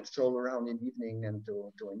enjoy and can stroll around in the evening and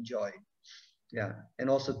to enjoy. Yeah, and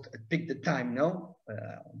also pick the time. No,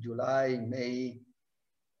 July, May,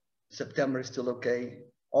 September is still okay.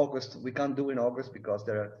 August we can't do in August, because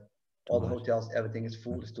there are all the hotels, everything is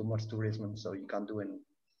full. It's too much tourism, so you can't do it.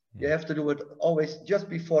 You have to do it always just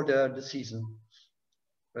before the season,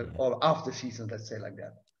 or after season, let's say like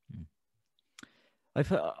that. I've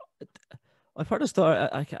heard a story.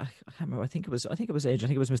 I can't remember. I think it was Adrian. I think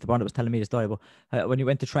it was Mr. Bond that was telling me the story about when you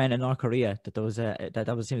went to train in North Korea. That there was that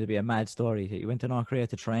would seem to be a mad story. That you went to North Korea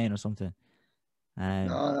to train or something.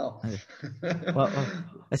 No. Well,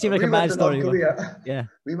 it seemed like we a went mad to story. North Korea. Yeah.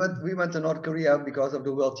 We went to North Korea because of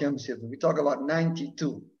the World Championship. We talk about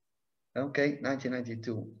 92. Okay,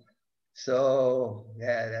 1992. So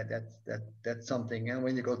yeah, that's something. And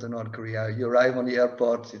when you go to North Korea, you arrive on the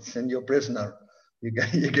airport, it's in your prisoner.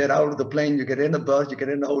 You get out of the plane, you get in the bus, you get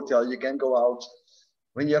in the hotel, you can go out.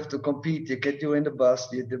 When you have to compete, they get you in the bus,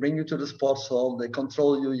 they bring you to the sports hall, they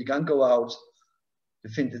control you, you can't go out.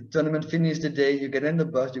 The tournament finishes the day, you get in the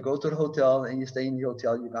bus, you go to the hotel, and you stay in the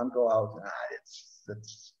hotel, you can't go out.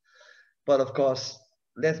 But of course,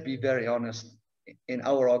 let's be very honest. In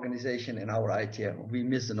our organization, in our ITF, we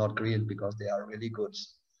miss the North Koreans because they are really good.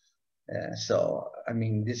 So I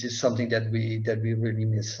mean, this is something that we really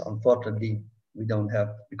miss. Unfortunately, we don't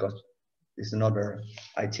have, because it's another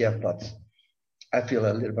ITF, but I feel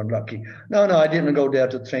a little bit lucky. No, I didn't go there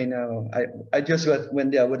to train. I just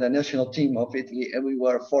went there with a national team of Italy, and we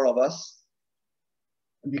were 4 of us.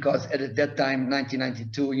 Because at that time,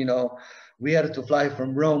 1992, we had to fly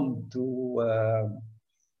from Rome to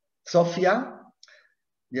Sofia.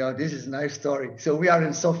 This is a nice story. So we are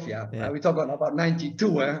in Sofia. Yeah. We're talking about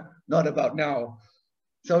 92, not about now.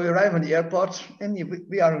 So we arrive on the airport, and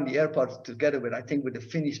we are on the airport together with, I think, with the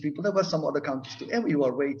Finnish people. There were some other countries too, and we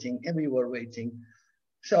were waiting.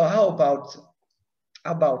 So how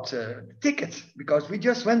about tickets? Because we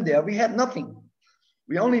just went there, we had nothing.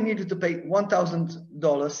 We only needed to pay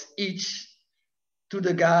 $1,000 each to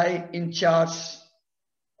the guy in charge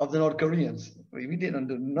of the North Koreans. We didn't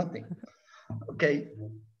do nothing. Okay,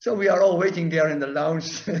 so we are all waiting there in the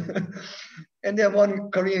lounge. And then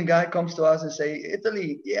one Korean guy comes to us and say,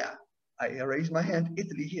 Italy, yeah. I raise my hand,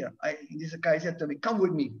 Italy here. This guy said to me, come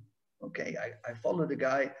with me. Okay, I follow the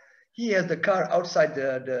guy. He has the car outside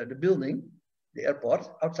the building, the airport,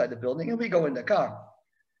 outside the building, and we go in the car.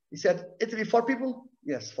 He said, Italy, 4 people?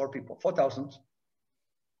 Yes, 4 people, 4,000.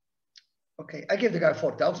 Okay, I gave the guy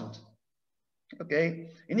 4,000. Okay,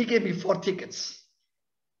 and he gave me 4 tickets.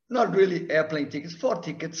 Not really airplane tickets, 4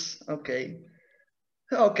 tickets. Okay.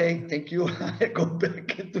 Okay, thank you. I go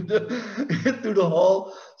back into the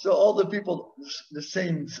hall. So all the people, the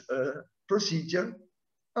same procedure.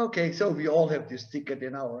 Okay, so we all have this ticket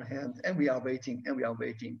in our hand, and we are waiting, and we are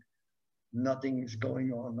waiting. Nothing is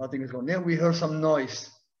going on. Nothing is going on. Then we heard some noise.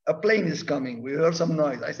 A plane is coming. We heard some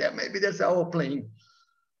noise. I said, maybe that's our plane.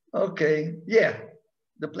 Okay, yeah,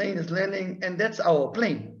 the plane is landing, and that's our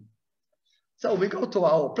plane. So we go to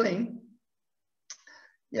our plane.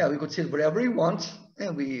 Yeah, we could sit wherever we want,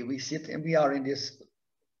 and we sit, and we are in this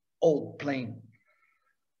old plane.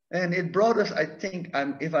 And it brought us, I think,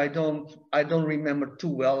 if I don't remember too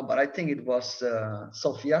well, but I think it was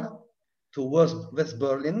Sofia to West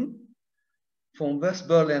Berlin. From West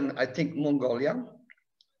Berlin, I think Mongolia.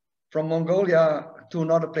 From Mongolia to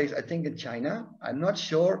another place, I think in China. I'm not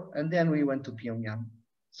sure. And then we went to Pyongyang.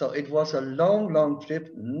 So it was a long, long trip,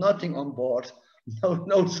 nothing on board,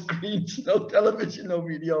 no screens, no television, no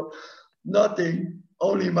video, nothing.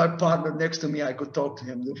 Only my partner next to me, I could talk to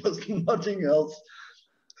him. There was nothing else.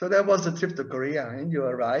 So that was the trip to Korea. And you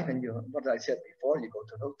arrive, and what I said before, you go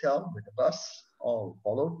to the hotel with the bus, all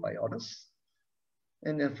followed by others.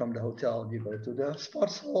 And then from the hotel, you go to the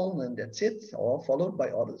sports hall, and that's it, all followed by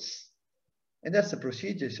others. And that's the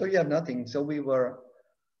procedure. So you have nothing. So we were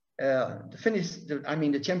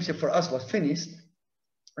the championship for us was finished.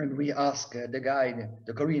 And we asked the guy,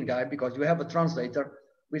 the Korean guy, because you have a translator,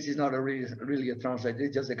 which is not really a translator.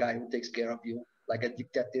 It's just a guy who takes care of you, like a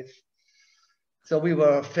detective. So we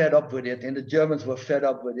were fed up with it, and the Germans were fed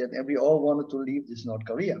up with it, and we all wanted to leave this North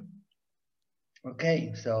Korea.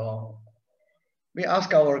 Okay, so we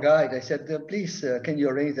asked our guide. I said, please, can you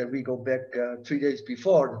arrange that we go back 3 days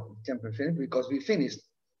before the championship, because we finished.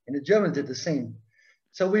 And the Germans did the same.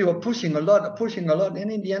 So we were pushing a lot,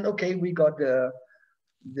 and in the end, okay, we got the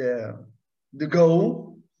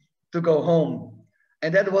go to go home.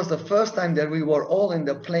 And that was the first time that we were all in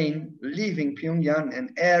the plane leaving Pyongyang, and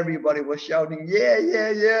everybody was shouting, yeah, yeah,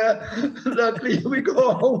 yeah. Luckily, we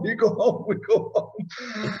go home, we go home, we go home.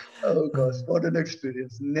 Oh gosh, what an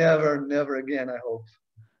experience. Never again, I hope.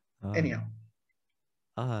 Anyhow.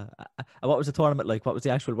 What was the tournament like? What was the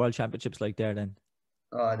actual World Championships like there then?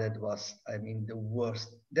 Oh, that was, the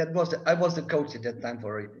worst. I was the coach at that time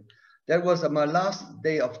for it. That was my last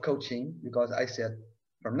day of coaching, because I said,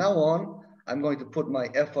 from now on, I'm going to put my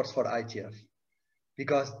efforts for ITF.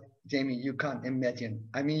 Because, Jamie, you can't imagine.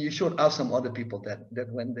 You should ask some other people that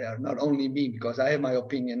went there, not only me, because I have my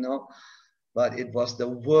opinion now. But it was the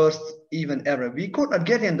worst even ever. We could not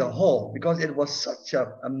get in the hall because it was such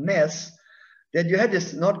a mess that you had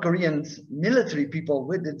this North Korean military people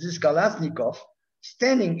with this Kalashnikov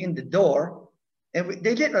standing in the door, and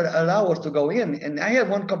they did not allow us to go in. And I had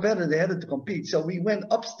one competitor that had to compete. So we went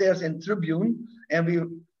upstairs in tribune, and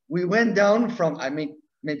we went down from,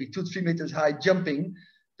 maybe 2-3 meters high, jumping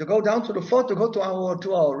to go down to the floor to go to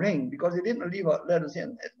our ring, because they didn't let us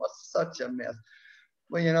in. It was such a mess.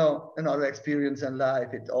 Well, another experience in life,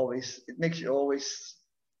 it makes you always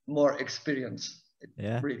more experience.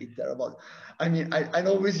 It's really terrible. I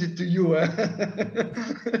don't wish it to you. I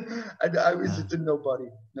wish it to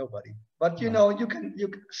nobody. But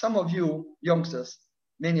some of you youngsters,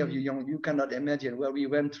 many of you young, you cannot imagine where we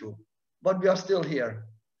went through. But we are still here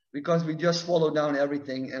because we just swallow down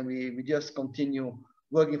everything, and we just continue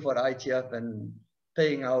working for ITF and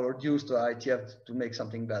paying our dues to ITF to make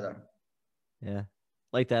something better. Yeah.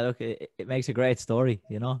 Like that, okay, it makes a great story,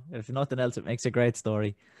 if nothing else, it makes a great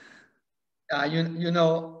story.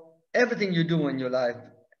 Everything you do in your life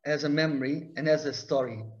has a memory and has a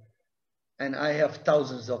story, and I have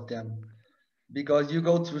thousands of them, because you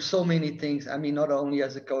go through so many things. Not only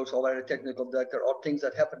as a coach or a technical director, or things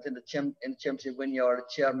that happened in the championship when you are a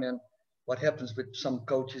chairman, what happens with some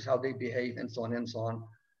coaches, how they behave, and so on and so on.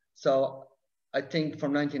 So I think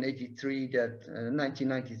from 1993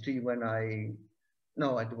 when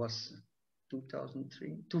it was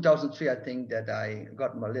 2003, I think, that I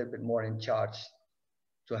got a little bit more in charge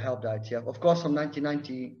to help the ITF. Of course, from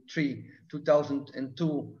 1993,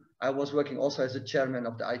 2002, I was working also as a chairman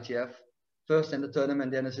of the ITF, first in the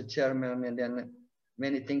tournament, then as a chairman, and then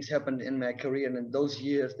many things happened in my career and in those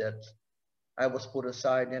years that I was put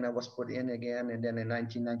aside, and I was put in again. And then in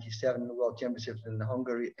 1997, the World Championships in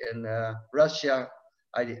Hungary, in Russia,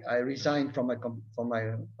 I resigned from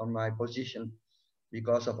my position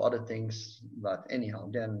because of other things. But anyhow,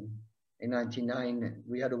 then in 99,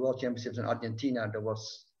 we had the World Championships in Argentina. There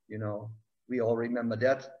was, we all remember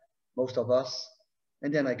that, most of us.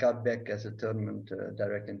 And then I got back as a tournament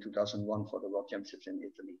director in 2001 for the World Championships in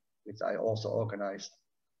Italy, which I also organized.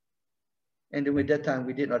 And with that time,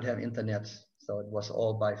 we did not have internet, so it was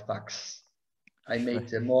all by fax. I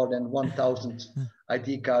made more than 1,000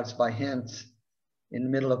 ID cards by hand in the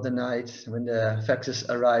middle of the night when the faxes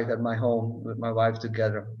arrived at my home with my wife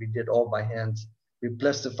together. We did all by hand. We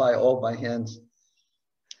plastify all by hand.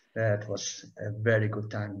 That was a very good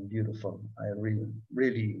time, beautiful. I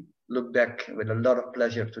really look back with a lot of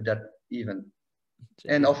pleasure to that event.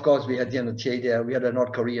 And of course, we had Jenna Che there. We had the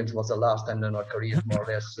North Koreans. It was the last time the North Koreans more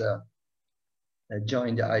or less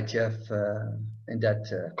joined the ITF in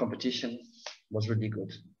that competition. Was really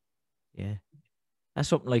good. Yeah. That's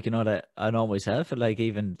something like, that I know myself, and like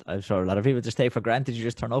even I'm sure a lot of people just take for granted. You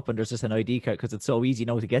just turn up and there's just an ID card because it's so easy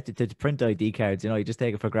now to get to print ID cards. You just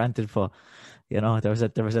take it for granted. For there was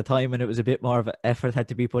a time when it was a bit more of an effort had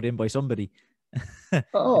to be put in by somebody.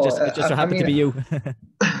 Oh, it just so happened to be you.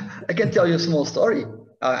 I can tell you a small story.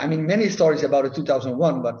 Many stories about it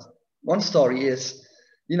 2001, but one story is,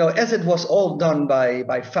 as it was all done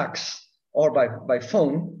by fax or by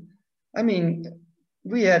phone.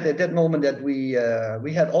 We had at that moment that we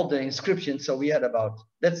had all the inscriptions, so we had about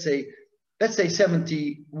let's say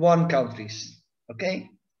 71 countries, okay,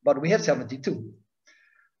 but we had 72.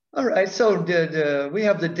 All right, so we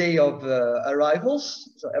have the day of arrivals,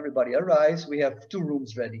 so everybody arrives. We have 2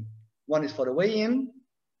 rooms ready. One is for the weigh-in,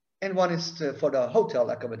 and one is for the hotel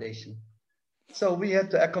accommodation. So we had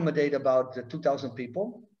to accommodate about 2,000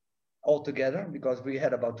 people altogether because we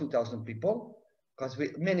had about 2,000 people. Because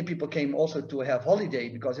many people came also to have holiday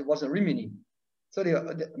because it wasn't Rimini. So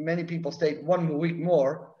many people stayed 1 week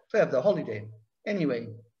more to have the holiday. Anyway,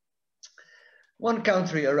 one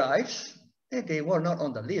country arrives and they were not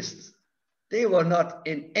on the list. They were not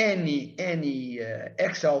in any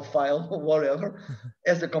Excel file or whatever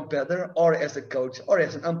as a competitor or as a coach or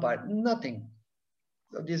as an umpire, nothing.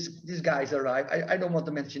 So these guys arrive. I don't want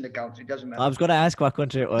to mention the country, doesn't matter. I was going to ask what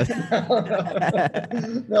country it was.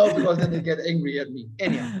 No, because then they get angry at me.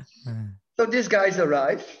 Anyhow, so these guys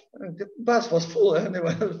arrive. The bus was full, and there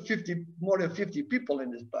were more than 50 people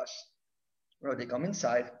in this bus. Well, they come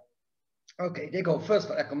inside. Okay, they go first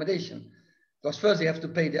for accommodation. Because first they have to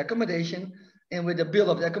pay the accommodation, and with the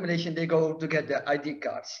bill of the accommodation, they go to get their ID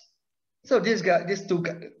cards. So these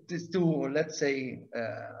two, let's say,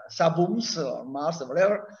 sabums or mas or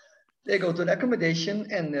whatever, they go to the accommodation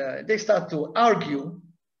and they start to argue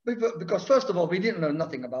because first of all, we didn't know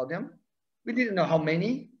nothing about them. We didn't know how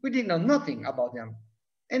many. We didn't know nothing about them.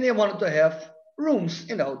 And they wanted to have rooms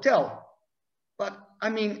in the hotel. But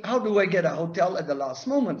how do I get a hotel at the last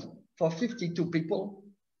moment for 52 people?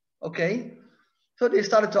 Okay. So they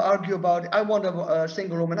started to argue about, I want a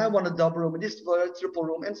single room and I want a double room and this for a triple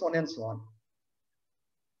room and so on and so on.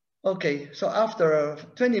 Okay, so after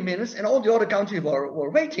 20 minutes, and all the other countries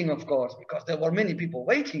were waiting, of course, because there were many people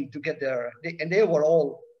waiting to get there, and they were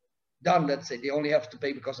all done, let's say. They only have to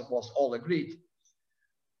pay because it was all agreed.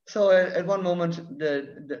 So at one moment,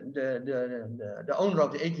 the owner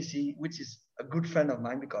of the ATC, which is a good friend of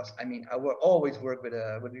mine, because I always work with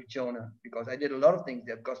Jonah, because I did a lot of things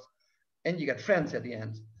there, and you get friends at the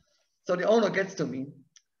end. So the owner gets to me,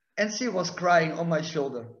 and she was crying on my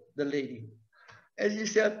shoulder, the lady. And she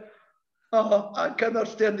said, "Oh, I cannot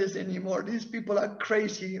stand this anymore. These people are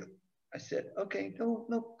crazy." I said, "Okay,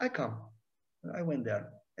 no, I come." I went there.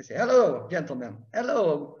 I said, "Hello, gentlemen.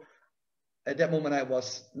 Hello." At that moment, I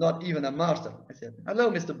was not even a master. I said,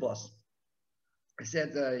 "Hello, Mr. Bos." I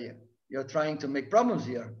said, "You're trying to make problems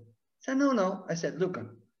here." I said, "No." I said, "Look,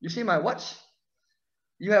 you see my watch?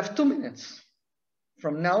 You have 2 minutes.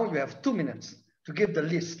 From now, you have 2 minutes to give the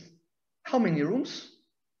list. How many rooms?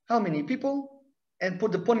 How many people? And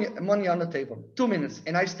put the money on the table. 2 minutes.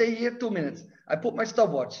 And I stay here 2 minutes. I put my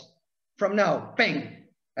stopwatch. From now, bang.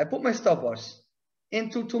 I put my stopwatch.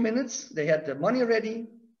 Into 2 minutes, they had the money ready.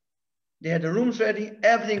 They had the rooms ready.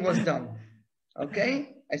 Everything was done.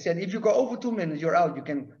 Okay? I said, if you go over 2 minutes, you're out. You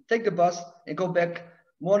can take the bus and go back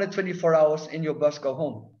more than 24 hours in your bus, go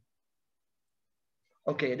home.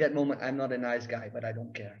 Okay, at that moment, I'm not a nice guy, but I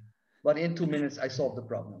don't care. But in 2 minutes, I solved the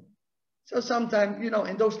problem. So sometimes,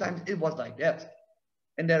 in those times, it was like that.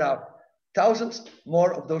 And there are thousands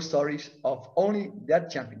more of those stories of only that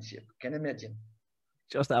championship. Can you imagine?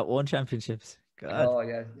 Just that one championships. God. Oh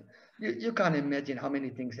yeah, you can't imagine how many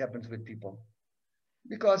things happens with people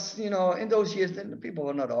because you know in those years then the people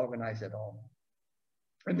were not organized at all,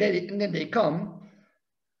 and then they come.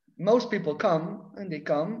 Most people come and they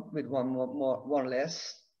come with one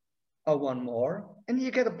less or one more, and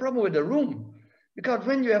you get a problem with the room because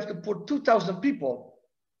when you have to put 2,000 people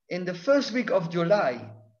in the first week of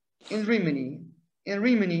July in Rimini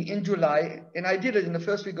in July, and I did it in the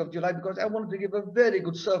first week of July because I wanted to give a very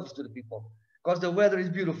good service to the people because the weather is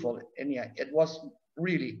beautiful, and yeah, it was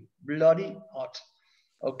really bloody hot.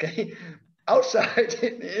 Okay, outside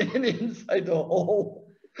and inside the hall,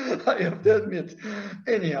 I have to admit.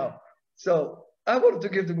 Anyhow, so I wanted to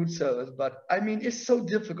give the good service, but I mean, it's so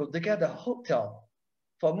difficult to get a hotel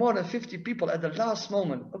for more than 50 people at the last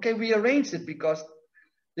moment. Okay, we arranged it because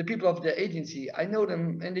the people of the agency, I know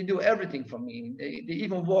them and they do everything for me. They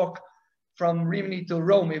even walk from Rimini to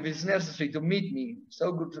Rome if it's necessary to meet me.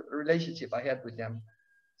 So good relationship I had with them.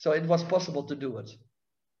 So it was possible to do it.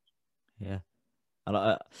 Yeah. And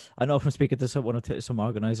I know from speaking to some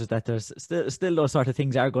organizers that there's still those sort of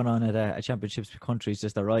things are going on at championships. Countries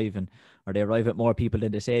just arrive or they arrive at more people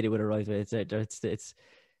than they say they would arrive at. It's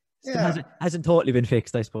still Yeah. hasn't totally been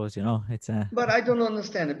fixed, I suppose. You know, it's But I don't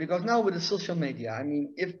understand it because now with the social media, I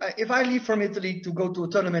mean, if I leave from Italy to go to a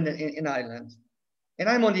tournament in Ireland, and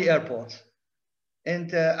I'm on the airport,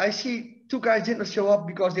 and I see two guys didn't show up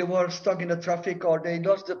because they were stuck in the traffic or they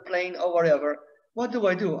lost the plane or whatever, what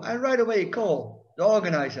do? I right away call the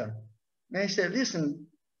organizer, and I say, listen,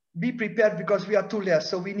 be prepared because we are two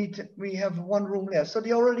less, so we have one room less, so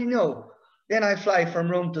they already know. Then I fly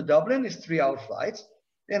from Rome to Dublin. It's 3-hour flights.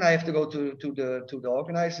 Then I have to go to the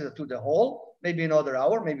organizer, to the hall, maybe another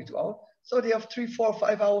hour, maybe 2 hours. So they have 3, 4,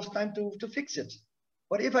 5 hours time to fix it.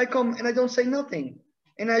 But if I come and I don't say nothing,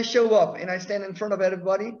 and I show up and I stand in front of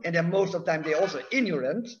everybody, and then most of the time they're also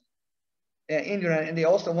ignorant, and they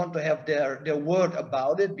also want to have their word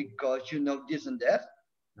about it because you know this and that.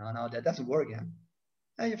 No, that doesn't work.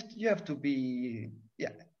 Yeah, you have to be,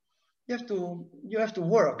 yeah, you have to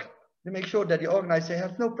work to make sure that the organizer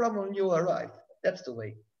has no problem when you arrive. That's the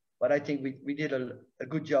way. But I think we did a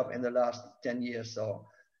good job in the last 10 years. So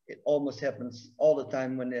it almost happens all the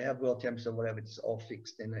time when they have world championships or whatever. It's all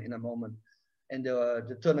fixed in a moment. And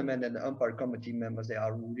the tournament and the umpire committee members, they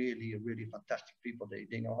are really, really fantastic people.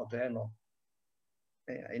 They know how to handle.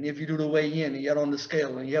 And if you do the weigh in and you're on the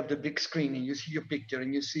scale and you have the big screen and you see your picture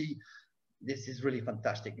and you see this is really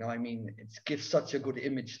fantastic. Now, I mean, it gives such a good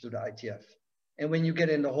image to the ITF. And when you get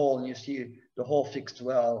in the hall and you see the hall fixed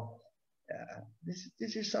well,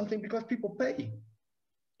 this is something because people pay.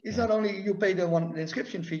 It's not only you pay the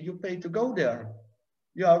inscription fee, you pay to go there.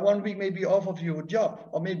 You are 1 week maybe off of your job,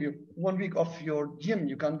 or maybe 1 week off your gym,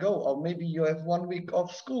 you can go, or maybe you have 1 week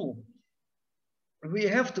off school. We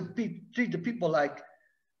have to treat the people like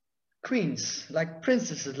queens, like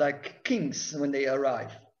princesses, like kings when they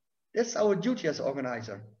arrive. That's our duty as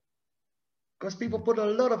organizer. Because people put a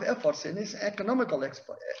lot of efforts in this economical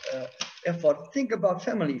effort. Think about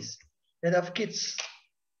families that have kids,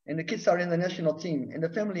 and the kids are in the national team, and the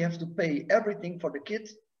family has to pay everything for the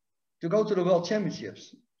kids to go to the World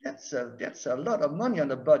Championships. That's a lot of money on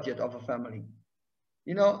the budget of a family,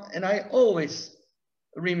 you know. And I always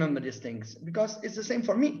remember these things because it's the same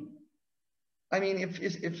for me. I mean,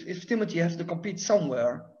 if Timothy has to compete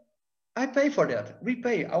somewhere, I pay for that. We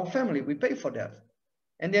pay, our family, we pay for that.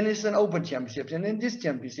 And then it's an open championship. And in this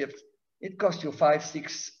championship, it costs you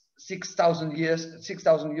 6,000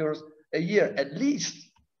 euros a year at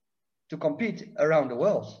least to compete around the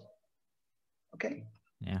world. Okay.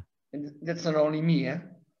 Yeah. And that's not only me, Yeah.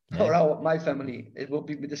 or my family. It will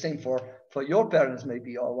be the same for your parents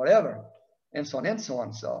maybe, or whatever, and so on and so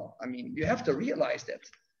on. So, I mean, you have to realize that.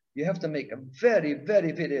 You have to make a very,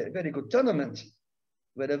 very, very, very good tournament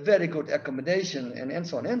with a very good accommodation and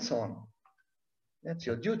so on and so on. That's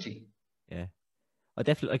your duty. Yeah. I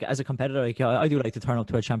definitely, like, as a competitor, like, I do like to turn up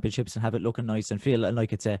to our championships and have it looking nice and feel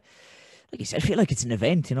like it's like you said, I feel like it's an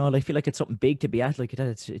event, you know. I feel like it's something big to be at, like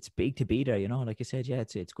it's big to be there, you know. Like you said, yeah,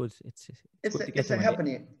 it's good. It's good to get to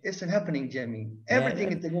happening. It's a happening, Jamie.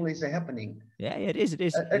 Everything in Taekwondo is a happening. Yeah, it is. It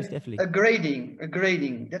is definitely a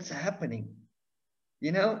grading. That's a happening.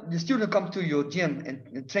 You know, the student come to your gym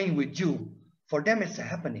and train with you. For them, it's a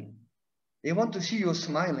happening. They want to see you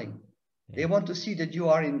smiling. Yeah. They want to see that you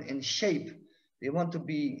are in shape. They want to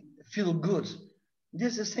feel good.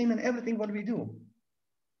 This is the same in everything what we do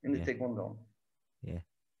in the Taekwondo. Yeah,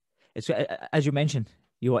 it's as you mentioned.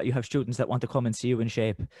 You have students that want to come and see you in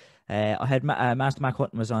shape. I had Master Mac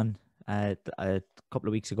Hutton was on a couple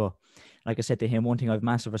of weeks ago. Like I said to him, one thing I have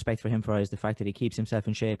massive respect for him for is the fact that he keeps himself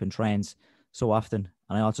in shape and trains so often.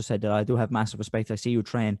 And I also said that I do have massive respect. I see you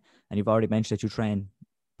train, and you've already mentioned that you train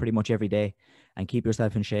pretty much every day and keep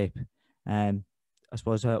yourself in shape. I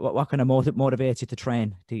suppose what kind of motivates you to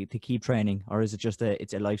train, to keep training, or is it just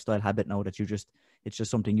it's a lifestyle habit now that it's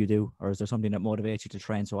just something you do, or is there something that motivates you to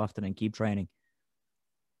train so often and keep training?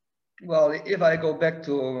 Well, if I go back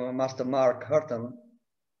to Master Mark Hurton,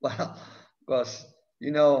 well, because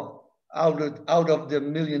out of the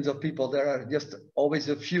millions of people, there are just always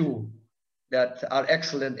a few that are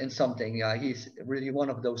excellent in something. Yeah, he's really one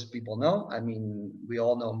of those people. No, I mean, we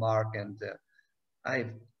all know Mark, and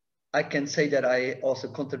I can say that I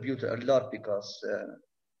also contributed a lot because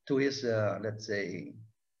to his let's say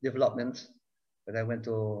development. But I went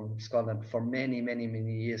to Scotland for many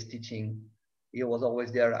years teaching. He was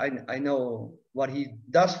always there. I know what he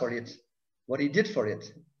does for it, what he did for it.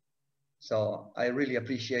 So I really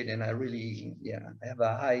appreciate, and I really, yeah, I have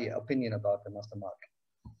a high opinion about the Master Mark.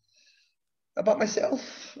 About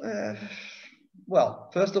myself, well,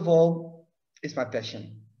 first of all, it's my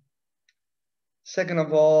passion. Second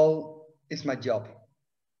of all, it's my job.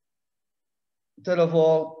 Third of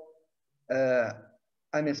all, I'm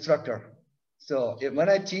an instructor. So when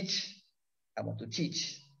I teach, I want to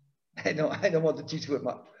teach. I don't want to teach with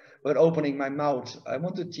opening my mouth. I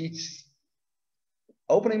want to teach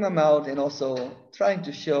opening my mouth and also trying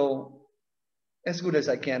to show as good as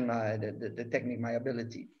I can the technique, my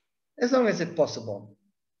ability, as long as it's possible.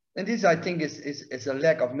 And this, I think, is a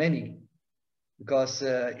lack of many, because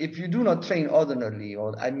if you do not train ordinarily,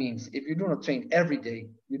 or I mean, if you do not train every day,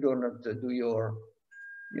 you do not do your,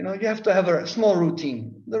 you have to have a small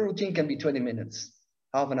routine. The routine can be 20 minutes,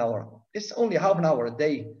 half an hour. It's only half an hour a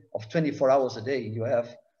day of 24 hours a day you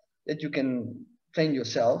have that you can train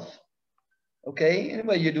yourself. Okay, and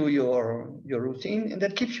where you do your routine, and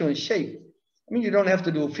that keeps you in shape. I mean, you don't have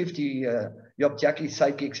to do 50 yop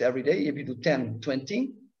side kicks every day. If you do 10,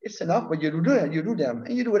 20, it's enough, but you do them,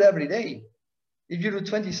 and you do it every day. If you do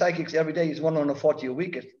 20 side kicks every day, it's 140 a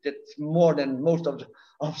week. It's more than most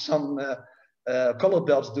of some color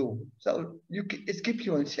belts do. So it keeps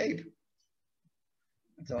you in shape.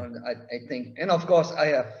 So I think, and of course, I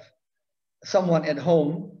have someone at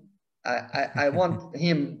home. I want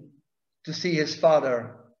him to see his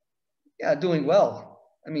father, yeah, doing well.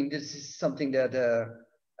 I mean, this is something that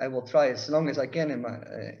I will try as long as I can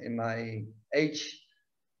in my age,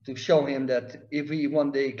 to show him that if he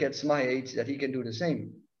one day gets my age, that he can do the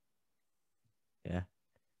same. Yeah,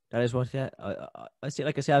 that is what. Yeah, I see.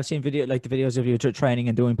 Like I say, I've seen the videos of you training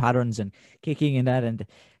and doing patterns and kicking and that, and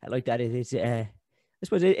like that. It is. I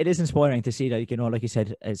suppose it is inspiring to see that, like you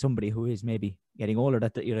said, as somebody who is maybe getting older,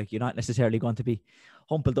 that you're not necessarily going to be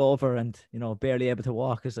humpled over and barely able to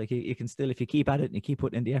walk. It's like you can still, if you keep at it and you keep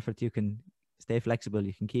putting in the effort, you can stay flexible.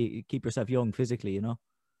 You can keep yourself young physically.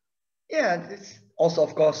 Yeah, it's also,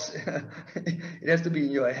 of course, it has to be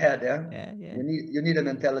in your head. Yeah. You need a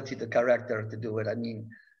mentality, the character to do it. I mean,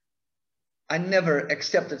 I never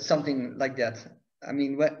accepted something like that. I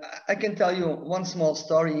mean, I can tell you one small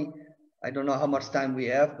story. I don't know how much time we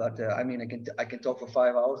have, but I mean, I can talk for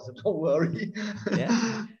 5 hours, so don't worry.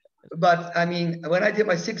 Yeah. But I mean, when I did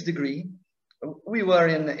my 6th degree, we were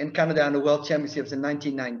in Canada in the World Championships in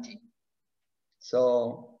 1990.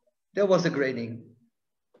 So there was a grading.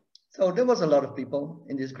 So there was a lot of people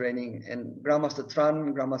in this grading, and Grandmaster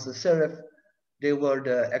Tran, Grandmaster Serif, they were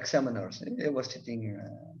the examiners. They were sitting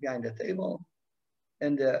behind the table.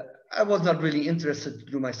 And I was not really interested to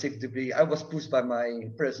do my 6th degree. I was pushed by my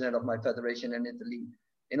president of my federation in Italy,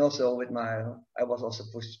 and also I was also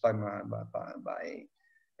pushed by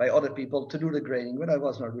by other people to do the grading, but I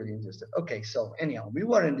was not really interested. Okay, so anyhow, we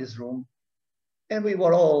were in this room, and we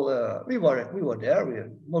were all we were there.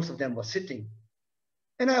 Most of them were sitting,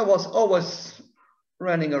 and I was always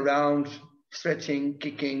running around, stretching,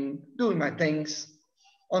 kicking, doing my things,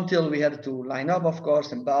 until we had to line up, of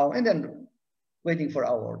course, and bow, and then waiting for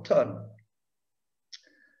our turn.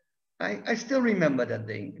 I still remember that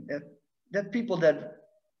day, that people that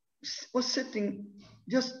was sitting,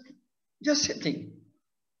 just sitting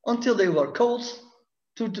until they were called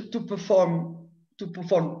to perform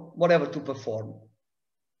whatever to perform.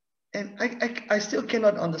 And I still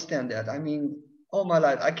cannot understand that. I mean, all my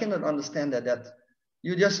life, I cannot understand that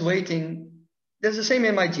you're just waiting. There's the same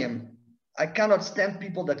in my gym. I cannot stand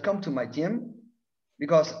people that come to my gym,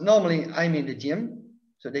 because normally I'm in the gym.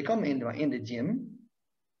 So they come in the gym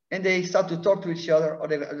and they start to talk to each other, or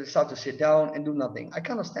they start to sit down and do nothing. I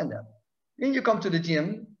cannot stand that. Then you come to the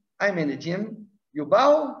gym, I'm in the gym, you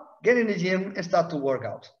bow, get in the gym and start to work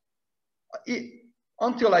out.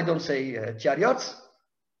 Until I don't say chariots,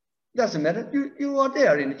 doesn't matter. You are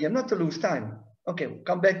there in the gym, not to lose time. Okay,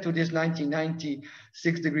 come back to this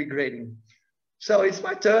 1996-degree grading. So it's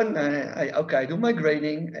my turn. Okay, I do my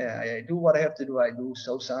grading. I do what I have to do. I do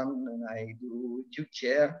Sosan and I do two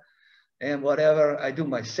chair and whatever. I do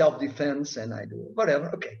my self-defense and I do whatever.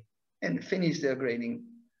 Okay, and finish the grading.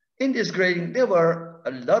 In this grading, there were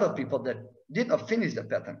a lot of people that did not finish the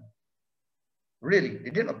pattern. Really,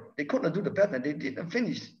 they could not do the pattern. They didn't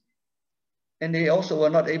finish. And they also were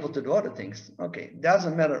not able to do other things. Okay,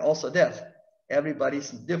 doesn't matter also that. Everybody's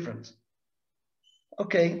different.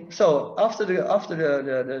 Okay, so after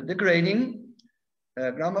the grading,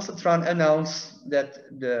 Grandmaster Tran announced that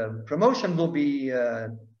the promotion will be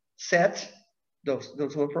set. Those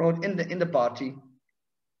who were promoted in the party.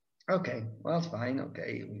 Okay, well, it's fine.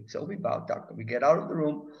 Okay, so we bow down. We get out of the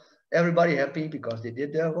room. Everybody happy because they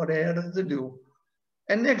did what they had to do.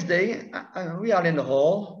 And next day, we are in the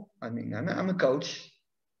hall. I mean, I'm a coach.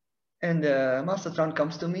 And Master Tran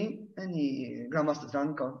comes to me, and Grandmaster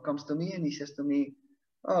Tran comes to me, and he says to me,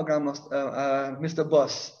 "Oh, Grandmaster, Mr.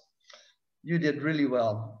 Bos, you did really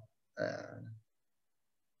well.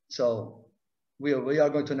 So we are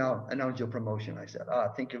going to now announce your promotion." I said,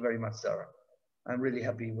 "Thank you very much, sir. I'm really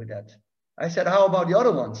happy with that." I said, "How about the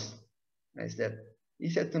other ones?" He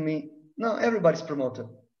said to me, "No, everybody's promoted."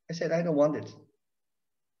 I said, "I don't want it.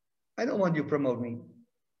 I don't want you to promote me."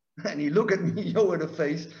 And he looked at me over the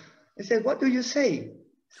face. I said, "What do you say?" I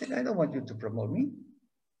said, "I don't want you to promote me."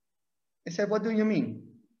 I said, "What do you mean?"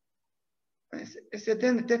 I said,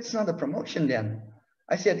 "Then that's not a promotion then."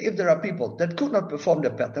 I said, "If there are people that could not perform the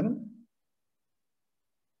pattern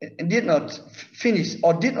and did not finish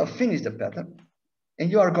the pattern, and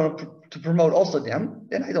you are going to promote also them,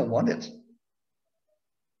 then I don't want it."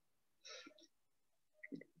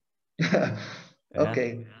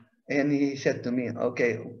 Okay. Yeah. And he said to me,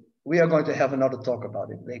 "Okay, we are going to have another talk about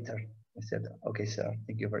it later." I said, "Okay, sir,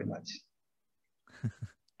 thank you very much."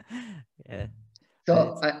 Yeah.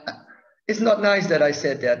 So it's not nice that I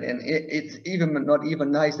said that, and it's not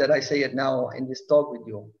even nice that I say it now in this talk with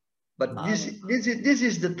you. But this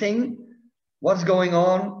is the thing. What's going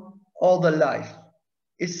on all the life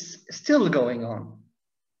is still going on.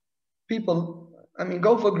 People, I mean,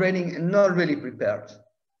 go for grading and not really prepared.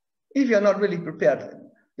 If you're not really prepared,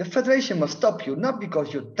 the federation must stop you, not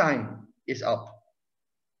because your time is up,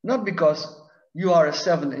 not because you are a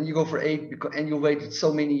 7 and you go for 8 and you waited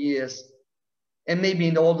so many years. And maybe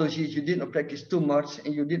in all those years you did not practice too much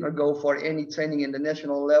and you did not go for any training in the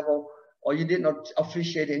national level, or you did not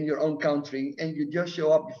officiate in your own country and you just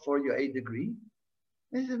show up before your 8th degree.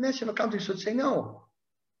 And the national country should say, "No,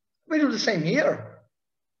 we do the same here."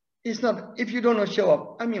 It's not, if you don't show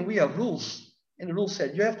up, I mean, we have rules. And the rule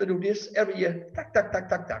said you have to do this every year, tack, tack, tack,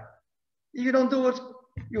 tack, tack. If you don't do it,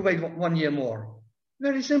 you wait 1 year more.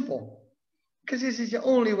 Very simple. Because this is the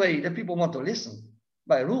only way that people want to listen,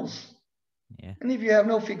 by rules. Yeah. And if you have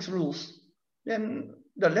no fixed rules, then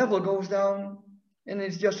the level goes down and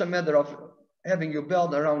it's just a matter of having your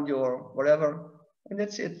belt around your whatever. And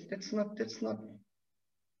that's it. That's not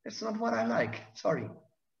what I like. Sorry.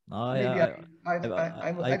 Maybe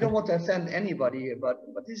I don't want to offend anybody, but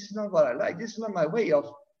this is not what I like. This is not my way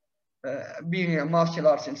of being a martial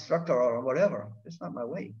arts instructor or whatever. It's not my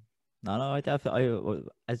way. No, I definitely,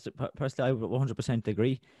 personally, I 100%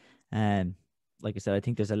 agree. Like I said, I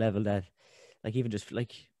think there's a level that, like, even just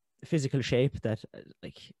like physical shape that,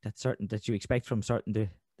 that you expect from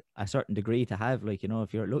a certain degree to have. Like, you know,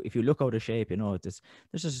 if you look out of shape, you know, there's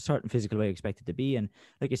just a certain physical way expected to be. And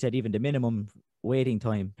like you said, even the minimum waiting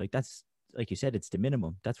time, like that's, like you said, it's the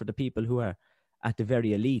minimum. That's for the people who are at the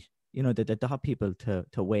very elite, you know, the top people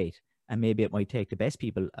to wait. And maybe it might take the best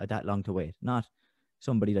people that long to wait, not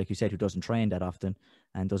somebody, like you said, who doesn't train that often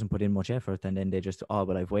and doesn't put in much effort, and then they just, "Oh,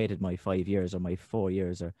 well, I've waited my 5 years or my 4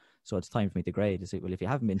 years, or so it's time for me to grade." It's like, well, if you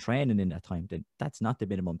haven't been training in that time, then that's not the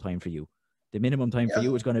minimum time for you. The minimum time for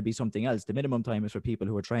you is going to be something else. The minimum time is for people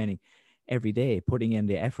who are training every day, putting in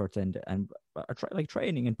the effort and like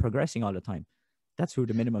training and progressing all the time. That's who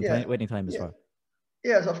the minimum waiting time is for.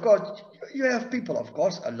 Yes, of course. You have people, of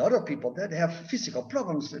course, a lot of people that have physical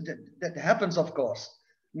problems. That happens, of course.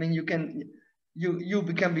 I mean, you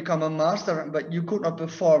can become a master, but you could not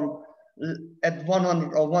perform at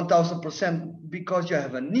 100 or 1000% because you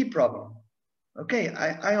have a knee problem. Okay,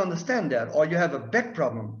 I understand that. Or you have a back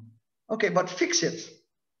problem. Okay, but fix it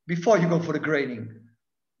before you go for the grading.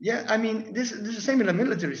 Yeah, I mean, this is the same in the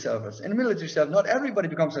military service. In the military service, not everybody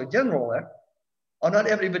becomes a general, or not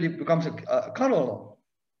everybody becomes a colonel.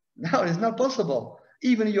 No, it's not possible.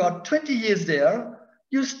 Even if you are 20 years there,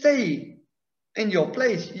 you stay in your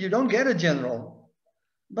place. You don't get a general.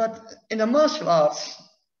 But in the martial arts,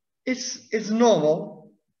 it's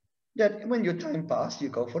normal that when your time passes, you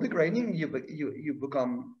go for the grading, you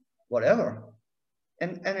become whatever.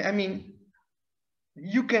 And I mean,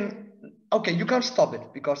 you can, okay, you can't stop it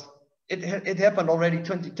because it happened already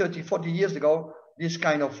 20, 30, 40 years ago, this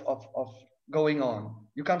kind of going on.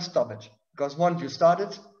 You can't stop it because once you start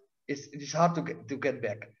it, it's hard to get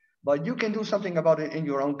back. But you can do something about it in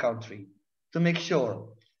your own country to make sure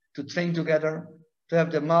to train together, to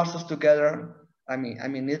have the masters together. I'm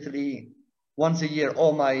in Italy once a year,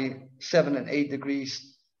 all my 7 and 8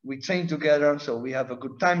 degrees, we train together. So we have a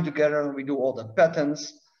good time together. We do all the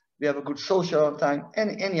patterns. We have a good social time.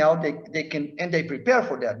 And anyhow, they can, and they prepare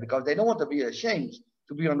for that because they don't want to be ashamed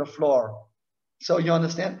to be on the floor. So you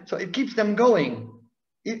understand? So it keeps them going.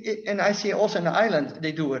 And I see also in the island,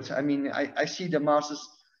 they do it. I mean, I see the masters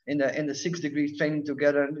in the 6 degrees training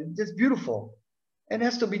together. It's beautiful. It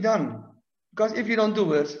has to be done. Because if you don't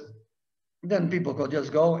do it, then people could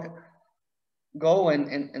just go and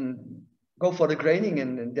go for the grading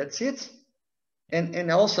and that's it.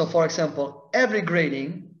 And also, for example, every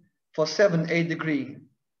grading for 7, 8 degree,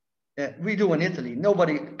 we do in Italy.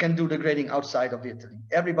 Nobody can do the grading outside of Italy.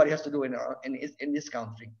 Everybody has to do it in this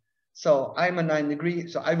country. So I'm a 9 degree,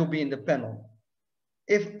 so I will be in the panel.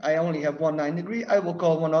 If I only have one 9 degree, I will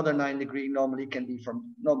call one other 9 degree. Normally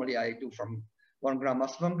I do from one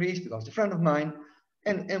Grandmaster from Greece because it's a friend of mine.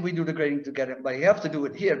 And we do the grading together. But you have to do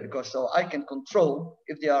it here because so I can control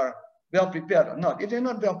if they are well prepared or not. If they're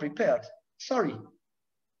not well prepared, sorry,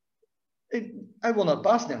 I will not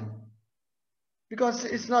pass them. Because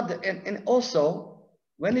it's not, and also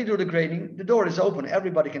when they do the grading, the door is open.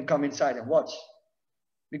 Everybody can come inside and watch.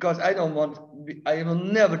 Because I will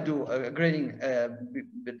never do a grading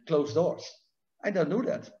with closed doors. I don't do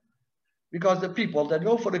that. Because the people that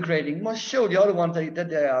go for the grading must show the other ones that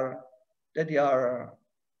they are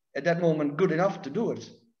at that moment good enough to do it.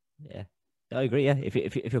 Yeah, I agree. Yeah,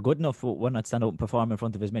 if you're good enough, why not stand up and perform in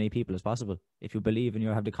front of as many people as possible? If you believe and you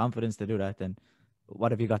have the confidence to do that, then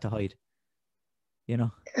what have you got to hide? You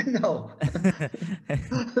know? No,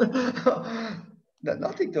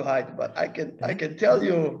 nothing to hide. But I can tell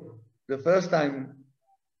you, the first time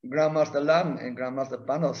Grandmaster Lan and Grandmaster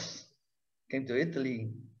Panos came to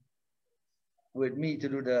Italy with me to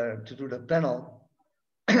do the panel.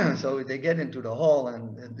 So they get into the hall,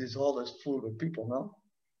 and this hall is full with people now.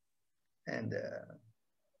 And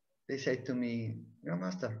they say to me,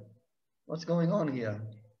 Grandmaster, what's going on here?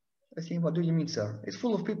 I said, what do you mean, sir? It's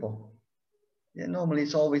full of people. Yeah, normally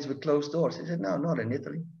it's always with closed doors. He said, no, not in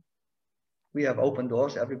Italy. We have open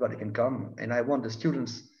doors. Everybody can come. And I want the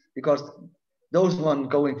students, because those one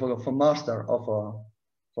going for master or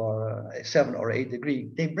for a 7 or 8 degree,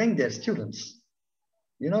 they bring their students.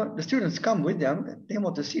 You know, the students come with them. They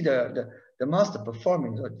want to see the master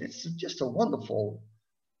performing. It's just a wonderful.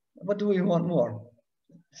 What do we want more?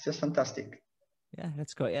 It's just fantastic. Yeah,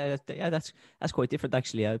 that's quite. Yeah, that's quite different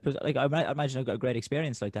actually. Like I imagine I've got a great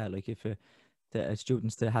experience like that. Like if the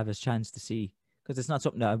students to have a chance to see, because it's not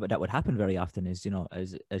something that would happen very often. Is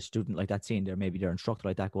as a student like that seeing maybe their instructor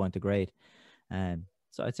like that go on to grade,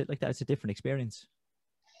 so I'd say like that it's a different experience.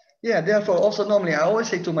 Yeah, therefore also normally I always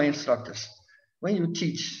say to my instructors, when you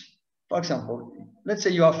teach, for example, let's say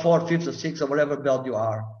you are 4, 5th, or 6th or whatever belt you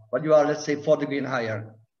are, but you are, let's say, 4 degree and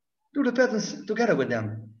higher, do the patterns together with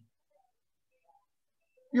them.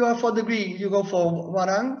 You are 4 degree, you go for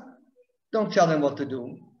warang, don't tell them what to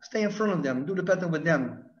do. Stay in front of them, do the pattern with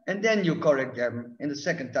them, and then you correct them. And the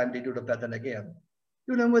second time they do the pattern again,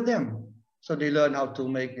 do them with them. So they learn how to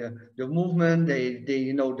make the movement.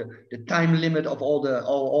 They know the time limit of all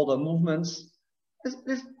the movements,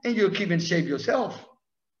 and you keep in shape yourself.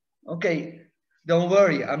 Okay, don't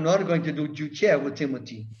worry. I'm not going to do jiu-chair with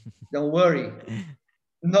Timothy. Don't worry.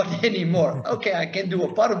 Not anymore. Okay, I can do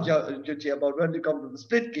a part of jiu-jitsu, but when it comes to the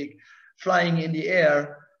split kick, flying in the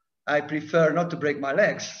air, I prefer not to break my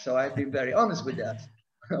legs. So I've been very honest with that.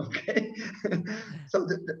 Okay. So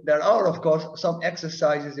there are, of course, some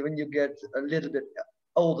exercises when you get a little bit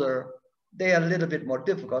older, they are a little bit more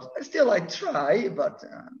difficult. Still, I try, but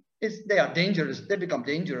they are dangerous. They become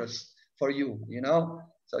dangerous for you,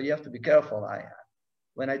 So you have to be careful.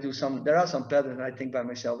 When I do there are some patterns, and I think by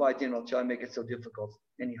myself, why did not try make it so difficult?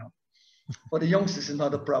 Anyhow, for the youngsters, it's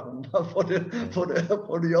not a problem. But for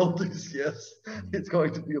the oldest, yes, it's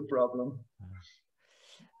going to be a problem.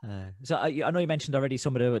 So I know you mentioned already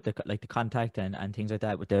some of the contact and things like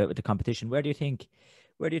that with the competition. Where do you think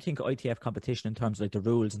ITF competition in terms of like the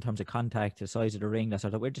rules, in terms of contact, the size of the ring, that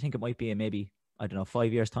sort of, where do you think it might be in maybe, I don't know,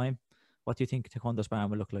 5 years time? What do you think Taekwondo sparring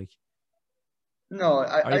will look like? No, or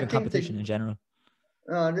even I think competition in general.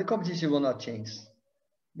 The competition will not change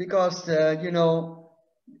because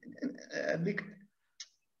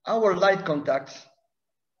our light contact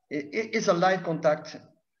is a light contact,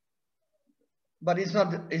 but it's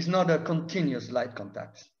not a continuous light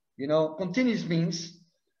contact. You know, continuous means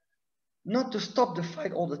not to stop the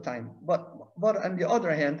fight all the time, but on the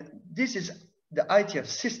other hand, this is the ITF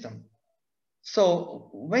system.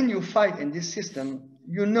 So when you fight in this system,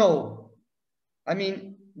 you know, I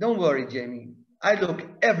mean, don't worry, Jamie. I look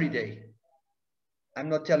every day. I'm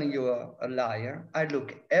not telling you a liar. I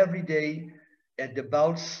look every day at the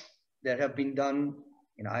bouts that have been done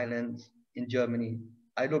in Ireland, in Germany.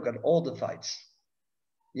 I look at all the fights,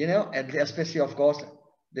 you know, and especially, of course,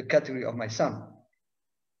 the category of my son.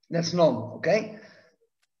 That's normal, okay?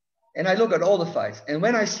 And I look at all the fights. And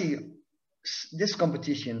when I see this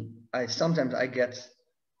competition, sometimes I get,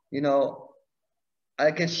 you know,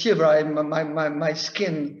 I get shiver. My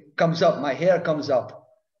skin comes up, my hair comes up,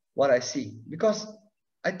 what I see. Because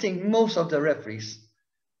I think most of the referees,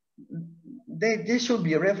 they should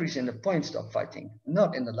be referees in the point stop fighting,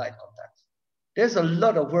 not in the light contact. There's a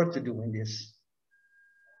lot of work to do in this.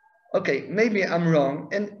 Okay, maybe I'm wrong.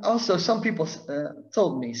 And also some people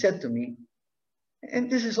said to me, and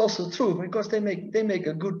this is also true because they make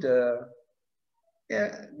a good,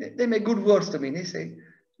 they make good words to me. They say,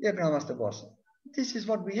 yeah, Grandmaster Bos, this is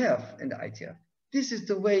what we have in the ITF. This is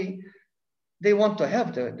the way they want to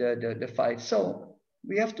have the fight. So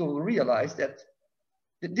we have to realize that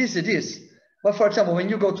this it is. But for example, when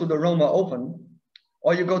you go to the Roma Open,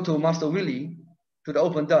 or you go to Master Willie, to the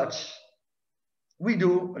Open Dutch, we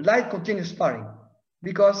do light continuous sparring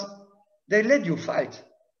because they let you fight.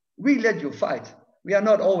 We let you fight. We are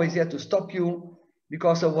not always there to stop you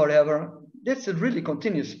because of whatever. That's a really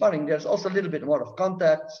continuous sparring. There's also a little bit more of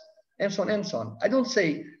contact and so on and so on. I don't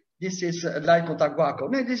say this is light contact Wako.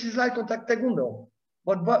 No, this is light contact Taekwondo,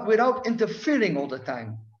 but without interfering all the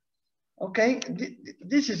time. Okay,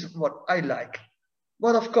 this is what I like.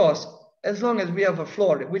 But of course, as long as we have a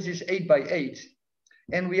floor which is 8 by 8,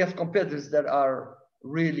 and we have competitors that are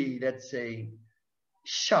really, let's say,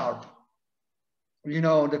 sharp. You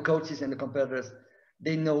know, the coaches and the competitors,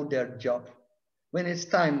 they know their job. When it's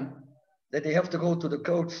time that they have to go to the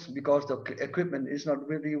coach because the equipment is not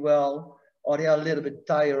really well, or they are a little bit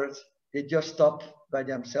tired, they just stop by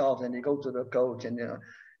themselves and they go to the coach, and you know,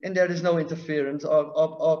 and there is no interference,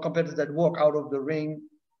 or competitors that walk out of the ring,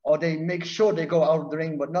 or they make sure they go out of the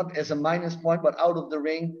ring, but not as a minus point, but out of the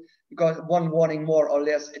ring, because one warning more or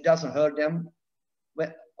less, it doesn't hurt them.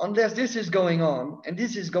 But unless this is going on, and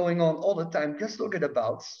this is going on all the time, just look at the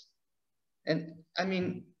bouts. And I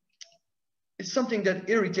mean, it's something that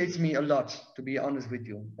irritates me a lot, to be honest with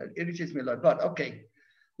you. It irritates me a lot, but okay,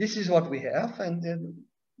 this is what we have, and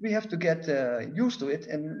we have to get used to it,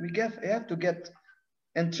 and we have to get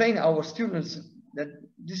and train our students that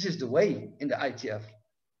this is the way in the ITF.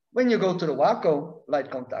 When you go to the WACO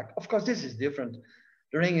light contact, of course, this is different.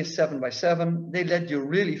 The ring is 7 by 7. They let you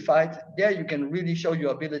really fight. There you can really show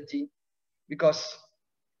your ability because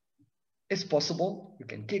it's possible. You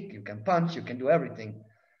can kick, you can punch, you can do everything.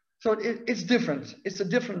 So it's different. It's a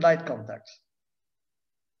different light contact.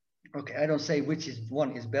 Okay, I don't say which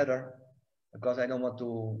one is better because I don't want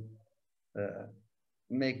to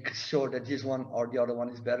make sure that this one or the other one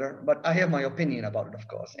is better. But I have my opinion about it, of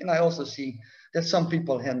course. And I also see that some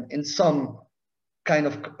people in some kind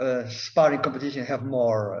of sparring competition have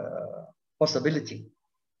more possibility.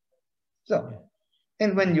 So,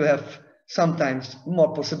 and when you have sometimes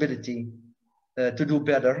more possibility to do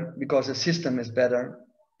better because the system is better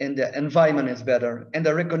and the environment is better and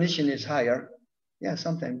the recognition is higher, yeah,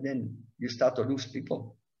 sometimes then you start to lose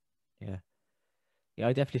people. Yeah. Yeah,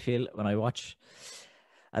 I definitely feel when I watch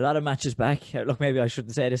a lot of matches back, look, maybe I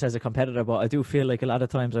shouldn't say this as a competitor, but I do feel like a lot of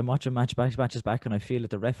times I'm watching matches back and I feel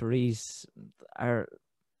that the referees are,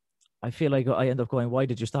 I feel like I end up going, why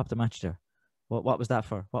did you stop the match there? What was that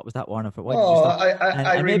for? What was that warning for? Why did you stop?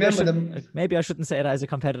 I remember them. Maybe I shouldn't say it as a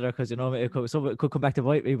competitor because, you know, it could come back to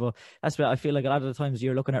bite me, but that's what I feel like a lot of the times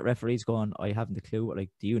you're looking at referees going, I haven't a clue. Like,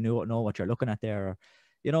 do you know what you're looking at there? Or,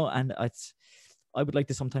 you know, and I would like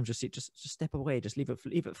to sometimes just step away, just leave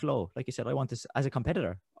it flow. Like you said, I want this as a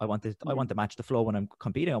competitor. I want the match to flow when I'm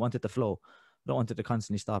competing. I want it to flow. I don't want it to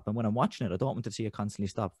constantly stop. And when I'm watching it, I don't want to see it constantly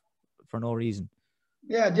stop for no reason.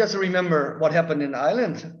 Yeah, just remember what happened in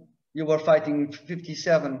Ireland. You were fighting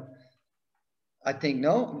 57, I think,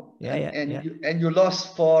 no? Yeah, and you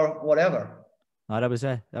lost for whatever. No, that was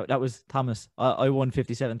that was Thomas. I won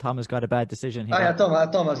 57. Thomas got a bad decision.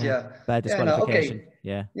 Thomas, yeah. Bad disqualification.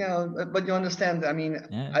 No, okay. Yeah, but you understand. I mean,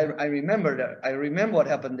 I remember that. I remember what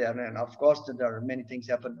happened there, and of course, there are many things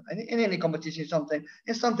happen in any competition.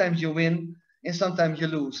 Sometimes you win, and sometimes you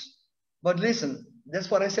lose. But listen, that's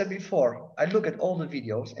what I said before. I look at all the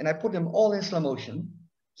videos and I put them all in slow motion.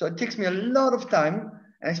 So it takes me a lot of time,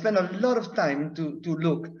 and I spend a lot of time to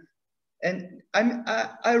look. And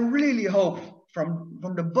I really hope from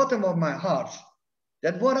the bottom of my heart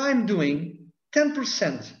that what I'm doing,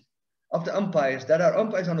 10% of the umpires that are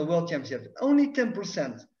umpires on the World Championship, only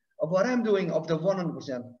 10% of what I'm doing of the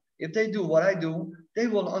 100%, if they do what I do, they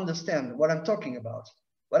will understand what I'm talking about.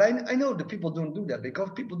 But I know that people don't do that because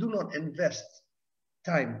people do not invest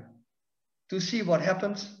time to see what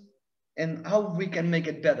happens and how we can make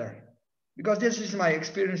it better. Because this is my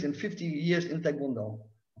experience in 50 years in Taekwondo.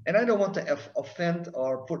 And I don't want to offend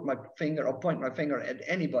or put my finger or point my finger at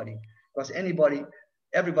anybody, because everybody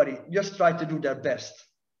just try to do their best.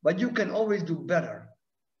 But you can always do better.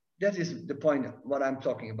 That is the point of what I'm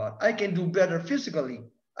talking about. I can do better physically.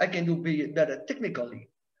 I can do better technically.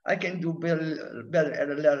 I can do better at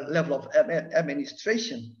a level of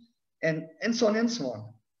administration and so on and so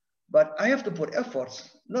on. But I have to put efforts,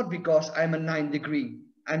 not because I'm a 9 degree.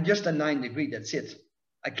 I'm just a 9 degree, that's it.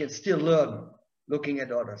 I can still learn looking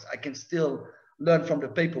at others. I can still learn from the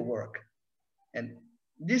paperwork. And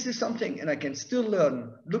this is something, and I can still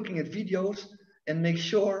learn looking at videos and make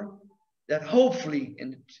sure that hopefully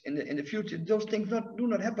in the future, those things do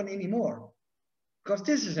not happen anymore. Because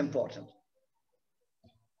this is important.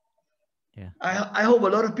 Yeah. I hope a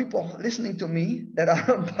lot of people listening to me that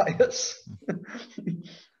are biased.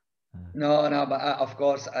 No, but of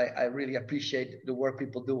course, I really appreciate the work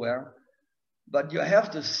people do there. But you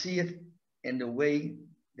have to see it in the way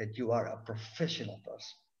that you are a professional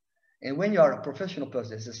person. And when you are a professional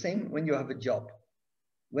person, it's the same when you have a job.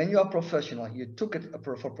 When you are professional, you took it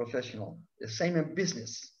for professional. The same in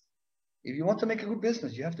business. If you want to make a good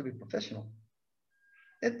business, you have to be professional.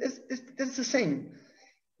 It's the same.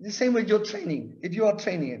 The same with your training. If you are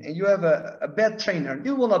training and you have a bad trainer,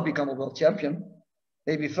 you will not become a world champion.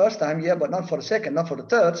 Maybe first time, yeah, but not for the second, not for the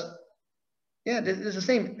third. Yeah, it's the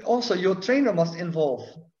same. Also, your trainer must involve.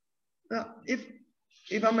 Now, if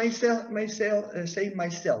I may say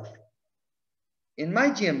myself, in my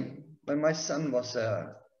gym, when my son was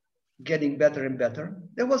getting better and better,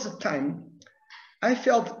 there was a time I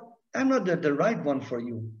felt I'm not the right one for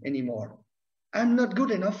you anymore. I'm not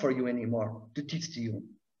good enough for you anymore to teach to you.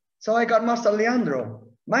 So I got Master Leandro,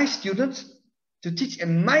 my student, to teach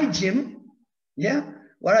in my gym, yeah,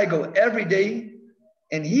 where I go every day.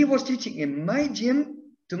 And he was teaching in my gym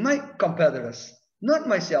to my competitors, not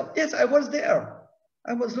myself. Yes, I was there.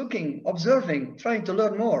 I was looking, observing, trying to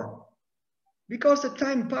learn more. Because the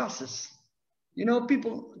time passes. You know,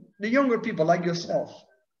 people, the younger people like yourself,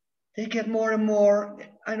 they get more and more,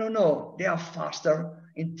 I don't know, they are faster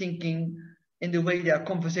in thinking, in the way they are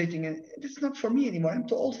conversating. And it's not for me anymore. I'm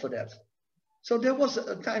too old for that. So there was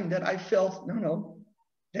a time that I felt, no,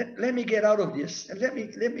 let me get out of this and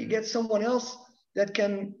let me get someone else that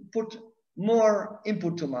can put more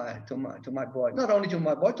input to my boy. Not only to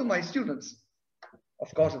my boy, to my students.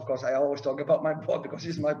 Of course, I always talk about my boy because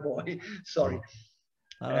he's my boy. Sorry,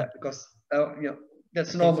 because you know,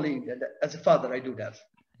 that's normally as a father I do that.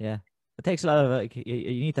 Yeah, it takes a lot of like you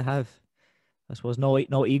need to have, I suppose,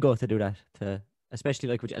 no ego to do that. To especially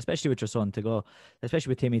with your son to go,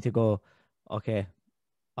 especially with Timmy to go. Okay,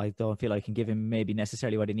 I don't feel I can give him maybe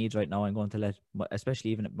necessarily what he needs right now. I'm going to let, especially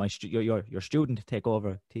even your student take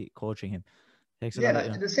over coaching him. It takes a lot of,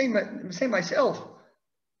 you know. the same myself.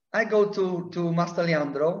 I go to Master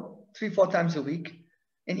Leandro 3-4 times a week,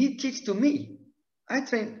 and he teaches to me. I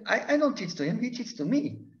don't teach to him. He teaches to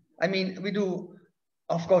me. I mean, we do,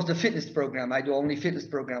 of course, the fitness program. I do only fitness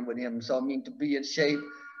program with him. So I mean, to be in shape.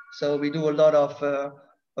 So we do a lot of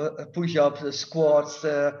push-ups, squats,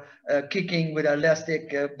 kicking with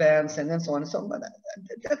elastic bands, and then so on and so on.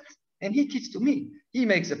 And he teaches to me. He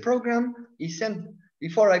makes a program. He sent,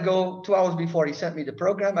 before I go, 2 hours before, he sent me the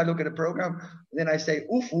program. I look at the program, then I say,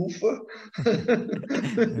 oof, oof.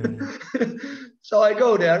 So I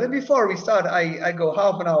go there. And before we start, I go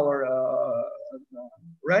half an hour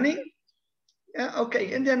running. Yeah,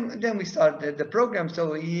 okay. And then we start the program.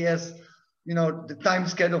 So he has, you know, the time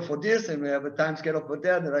schedule for this, and we have a time schedule for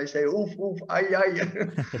that. And I say, oof, oof, ay.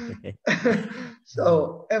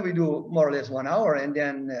 So, and we do more or less 1 hour. And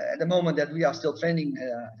then at the moment that we are still training,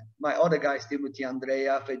 my other guys, Timothy,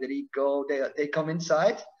 Andrea, Federico, they come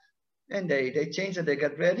inside and they change and they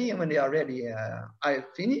get ready. And when they are ready, I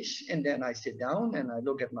finish, and then I sit down and I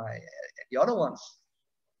look at the other ones.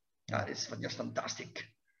 It's just fantastic.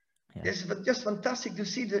 Yeah. It's just fantastic to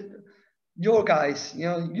see your guys, you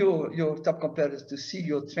know, your top competitors, to see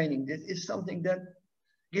your training. This is something that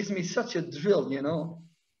gives me such a thrill, you know.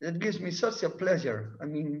 It gives me such a pleasure. I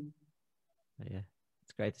mean, yeah,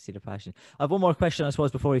 It's great to see the passion. I have one more question, I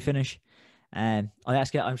suppose, before we finish. I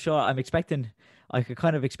ask you, I'm sure I'm expecting, I could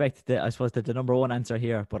kind of expect the, I suppose, the number one answer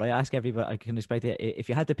here, but I ask everybody, I can expect it. If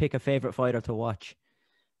you had to pick a favorite fighter to watch,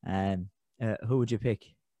 who would you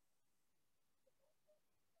pick?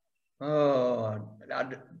 Oh,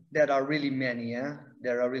 there are really many, yeah?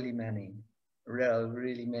 There are really many. There are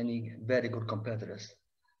really many very good competitors.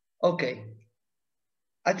 Okay.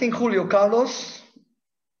 I think Julio Carlos,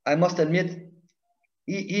 I must admit,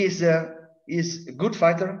 he is a good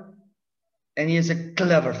fighter and he is a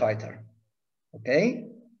clever fighter. Okay?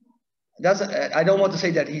 I don't want to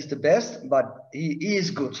say that he's the best, but he is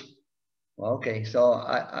good. Okay, so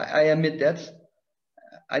I admit that.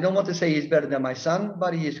 I don't want to say he's better than my son,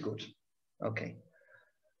 but he is good. Okay.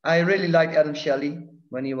 I really liked Adam Shelley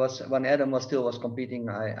when Adam still was competing.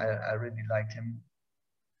 I really liked him.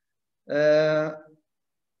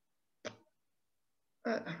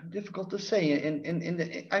 Difficult to say. In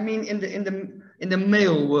the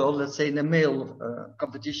male world, let's say in the male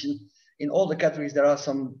competition, in all the categories there are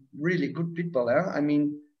some really good people there. I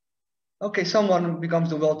mean, okay, someone becomes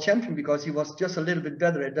the world champion because he was just a little bit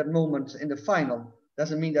better at that moment in the final.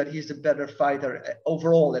 Doesn't mean that he's the better fighter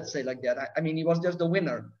overall, let's say like that. I mean, he was just the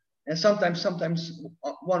winner. And sometimes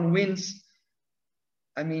one wins,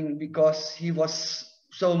 I mean, because he was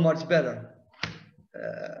so much better.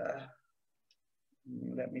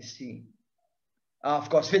 Let me see. Of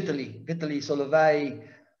course, Vitaly Solovay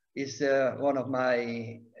is one of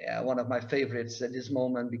my favorites at this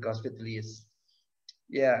moment because Vitaly is,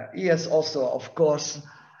 yeah, he has also, of course,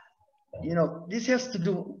 you know, this has to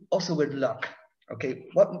do also with luck. Okay,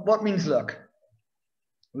 what means luck?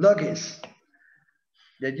 Luck is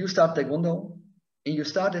that you start Taekwondo and you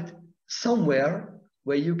start it somewhere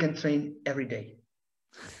where you can train every day,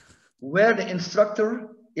 where the instructor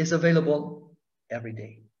is available every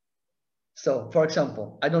day. So, for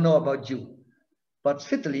example, I don't know about you, but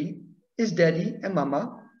Vitaly, his daddy and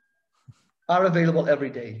mama are available every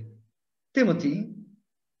day. Timothy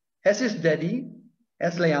has his daddy,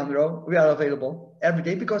 as Leandro, we are available every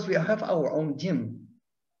day because we have our own gym.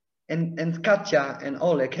 And Katja and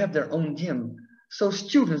Oleg have their own gym. So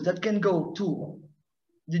students that can go to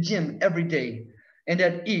the gym every day and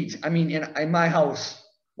that eat, I mean, in my house,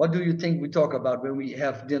 what do you think we talk about when we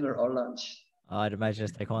have dinner or lunch? I'd imagine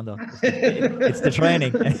it's Taekwondo. It's the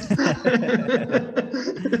training.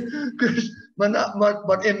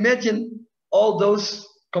 but imagine all those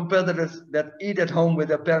competitors that eat at home with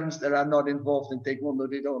their parents that are not involved in Taekwondo.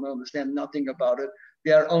 They don't understand nothing about it.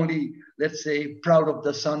 They are only, let's say, proud of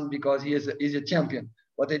the son because he is a champion,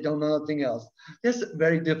 but they don't know nothing else. That's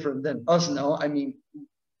very different than us now. I mean,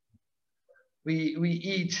 we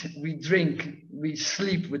eat, we drink, we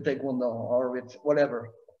sleep with Taekwondo or with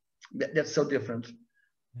whatever. That's so different.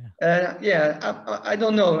 I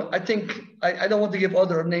don't know. I think I don't want to give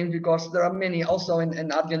other names because there are many also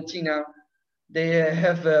in Argentina. They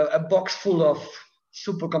have a box full of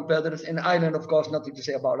super competitors. In Ireland, of course, nothing to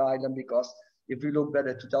say about Ireland because if you look back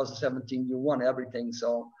at 2017, you won everything.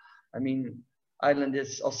 So, I mean, Ireland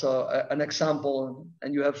is also an example,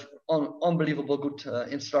 and you have unbelievable good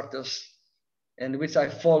instructors, and which I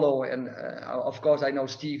follow. And of course, I know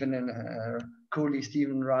Stephen and Cooley,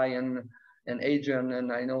 Stephen Ryan, and Adrian,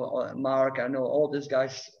 and I know Mark. I know all these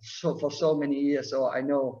guys for so many years, so I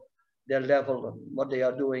know their level, what they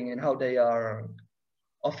are doing, and how they are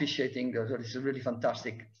officiating. So it's really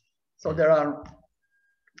fantastic. So there are,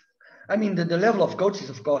 I mean, the level of coaches,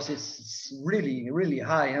 of course, is really, really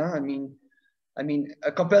high. Huh? I mean,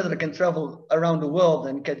 a competitor can travel around the world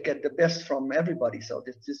and can get the best from everybody. So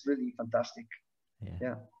this is really fantastic.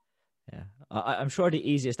 Yeah. I'm sure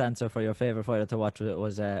the easiest answer for your favorite fighter to watch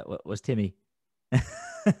was Timmy.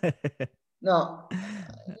 No,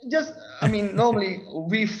 just, I mean, normally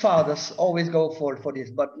we fathers always go for this,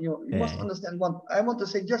 but you must understand one. I want to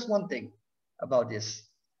say just one thing about this,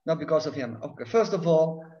 not because of him. Okay, first of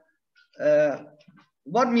all,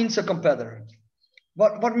 what means a competitor?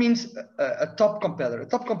 What means a top competitor? A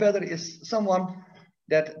top competitor is someone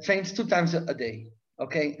that trains 2 times a day.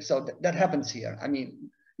 Okay, so that happens here. I mean,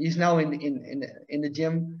 he's now in the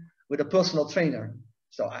gym with a personal trainer.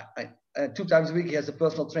 So 2 times a week he has a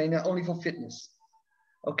personal trainer only for fitness.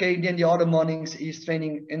 Okay, then the other mornings he's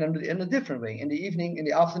training in a different way. In the evening, in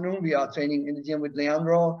the afternoon, we are training in the gym with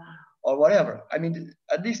Leandro or whatever. I mean,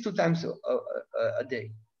 at least 2 times a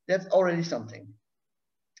day. That's already something.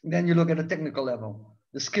 Then you look at the technical level,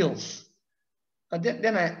 the skills.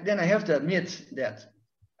 Then I have to admit that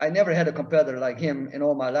I never had a competitor like him in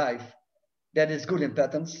all my life that is good in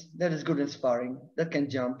patterns, that is good in sparring, that can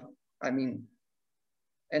jump. I mean,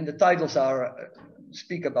 and the titles are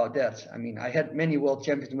speak about that. I mean, I had many world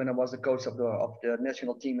champions when I was the coach of the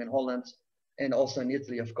national team in Holland and also in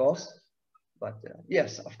Italy, of course. But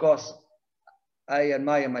yes, of course, I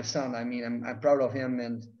admire my son. I mean, I'm proud of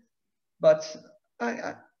him, but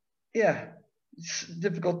yeah, it's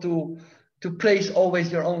difficult to praise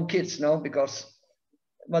always your own kids, no, because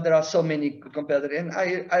but there are so many competitors, and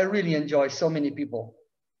I really enjoy so many people.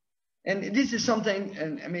 And this is something,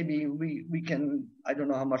 and maybe we can, I don't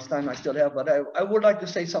know how much time I still have, but I would like to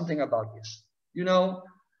say something about this. You know,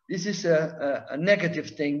 this is a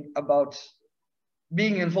negative thing about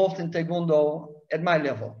being involved in Taekwondo at my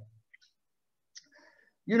level.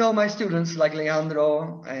 You know, my students like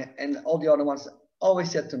Leandro and all the other ones always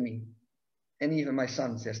said to me, and even my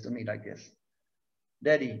son says to me like this,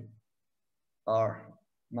 Daddy, or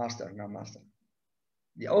Master, not Master,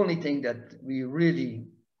 the only thing that we really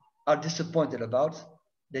are disappointed about,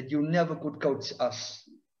 that you never could coach us.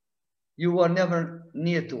 You were never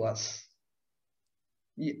near to us.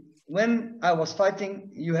 When I was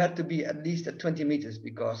fighting, you had to be at least at 20 meters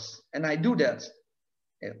because, and I do that.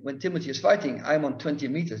 When Timothy is fighting, I'm on 20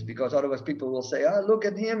 meters because otherwise people will say, oh, look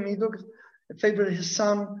at him, he looks favorite his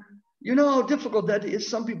son. You know how difficult that is?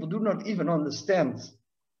 Some people do not even understand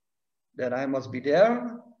that I must be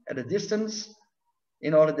there at a distance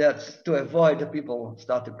in order that to avoid the people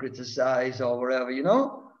start to criticize or whatever, you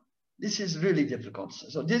know? This is really difficult.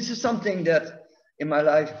 So this is something that in my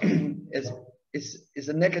life is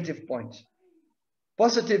a negative point.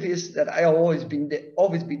 Positive is that I always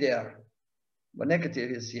be there. But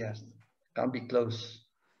negative is, yes, can't be close.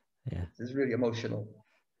 Yeah. It's really emotional.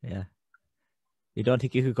 Yeah. You don't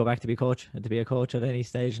think you could go back to be a coach at any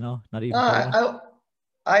stage? No, not even for one?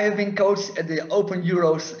 I have been coached at the Open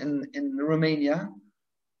Euros in Romania,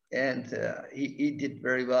 and he did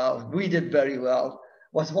very well. We did very well.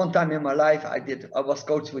 Was one time in my life I was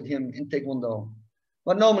coached with him in Taekwondo.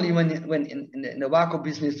 But normally when in the Waco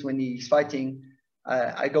business, when he's fighting,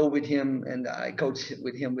 I go with him and I coach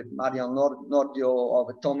with him with Marian Nordio or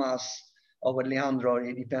with Thomas or with Leandro.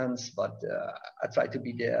 It depends, but I try to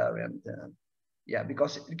be there, and yeah,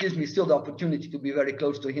 because it gives me still the opportunity to be very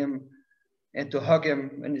close to him and to hug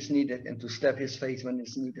him when it's needed and to slap his face when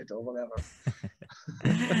it's needed or whatever.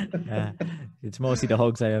 Yeah, it's mostly the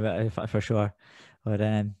hugs for sure. But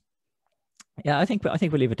yeah, I think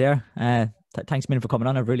we'll leave it there. Thanks a million for coming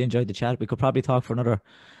on. I've really enjoyed the chat. We could probably talk for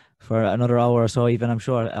another hour or so, even, I'm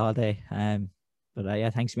sure, all day. But yeah,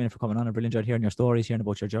 thanks a million for coming on. I've really enjoyed hearing your stories, hearing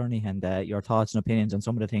about your journey, and your thoughts and opinions on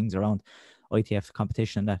some of the things around ITF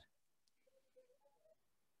competition and that.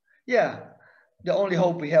 Yeah, the only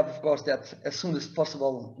hope we have, of course, that as soon as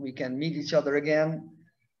possible we can meet each other again,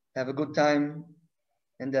 have a good time,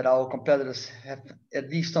 and that our competitors have at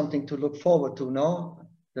least something to look forward to, no?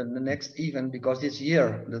 The next event, because this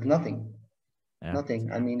year there's nothing. Yeah.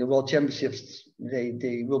 Nothing. I mean, the World Championships,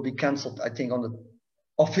 they will be cancelled, I think,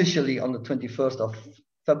 officially on the 21st of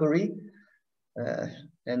February.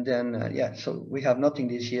 And then, yeah, so we have nothing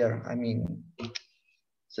this year. I mean,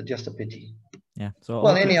 it's just a pity. Yeah. So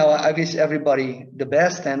well, anyhow, I wish everybody the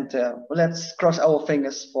best, and let's cross our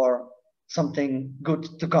fingers for something good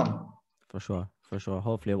to come. For sure.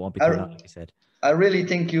 Hopefully it won't be too long, like you said. I really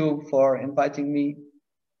thank you for inviting me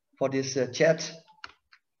for this chat.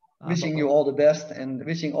 Wishing you all the best, and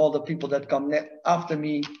wishing all the people that come after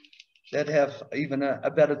me that have even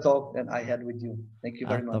a better talk than I had with you. Thank you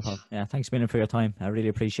very much. No problem. Yeah, thanks a million for your time. I really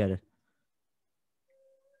appreciate it.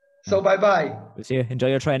 So bye-bye. We'll see you. Enjoy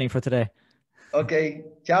your training for today. Okay.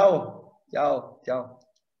 Ciao. Ciao. Ciao.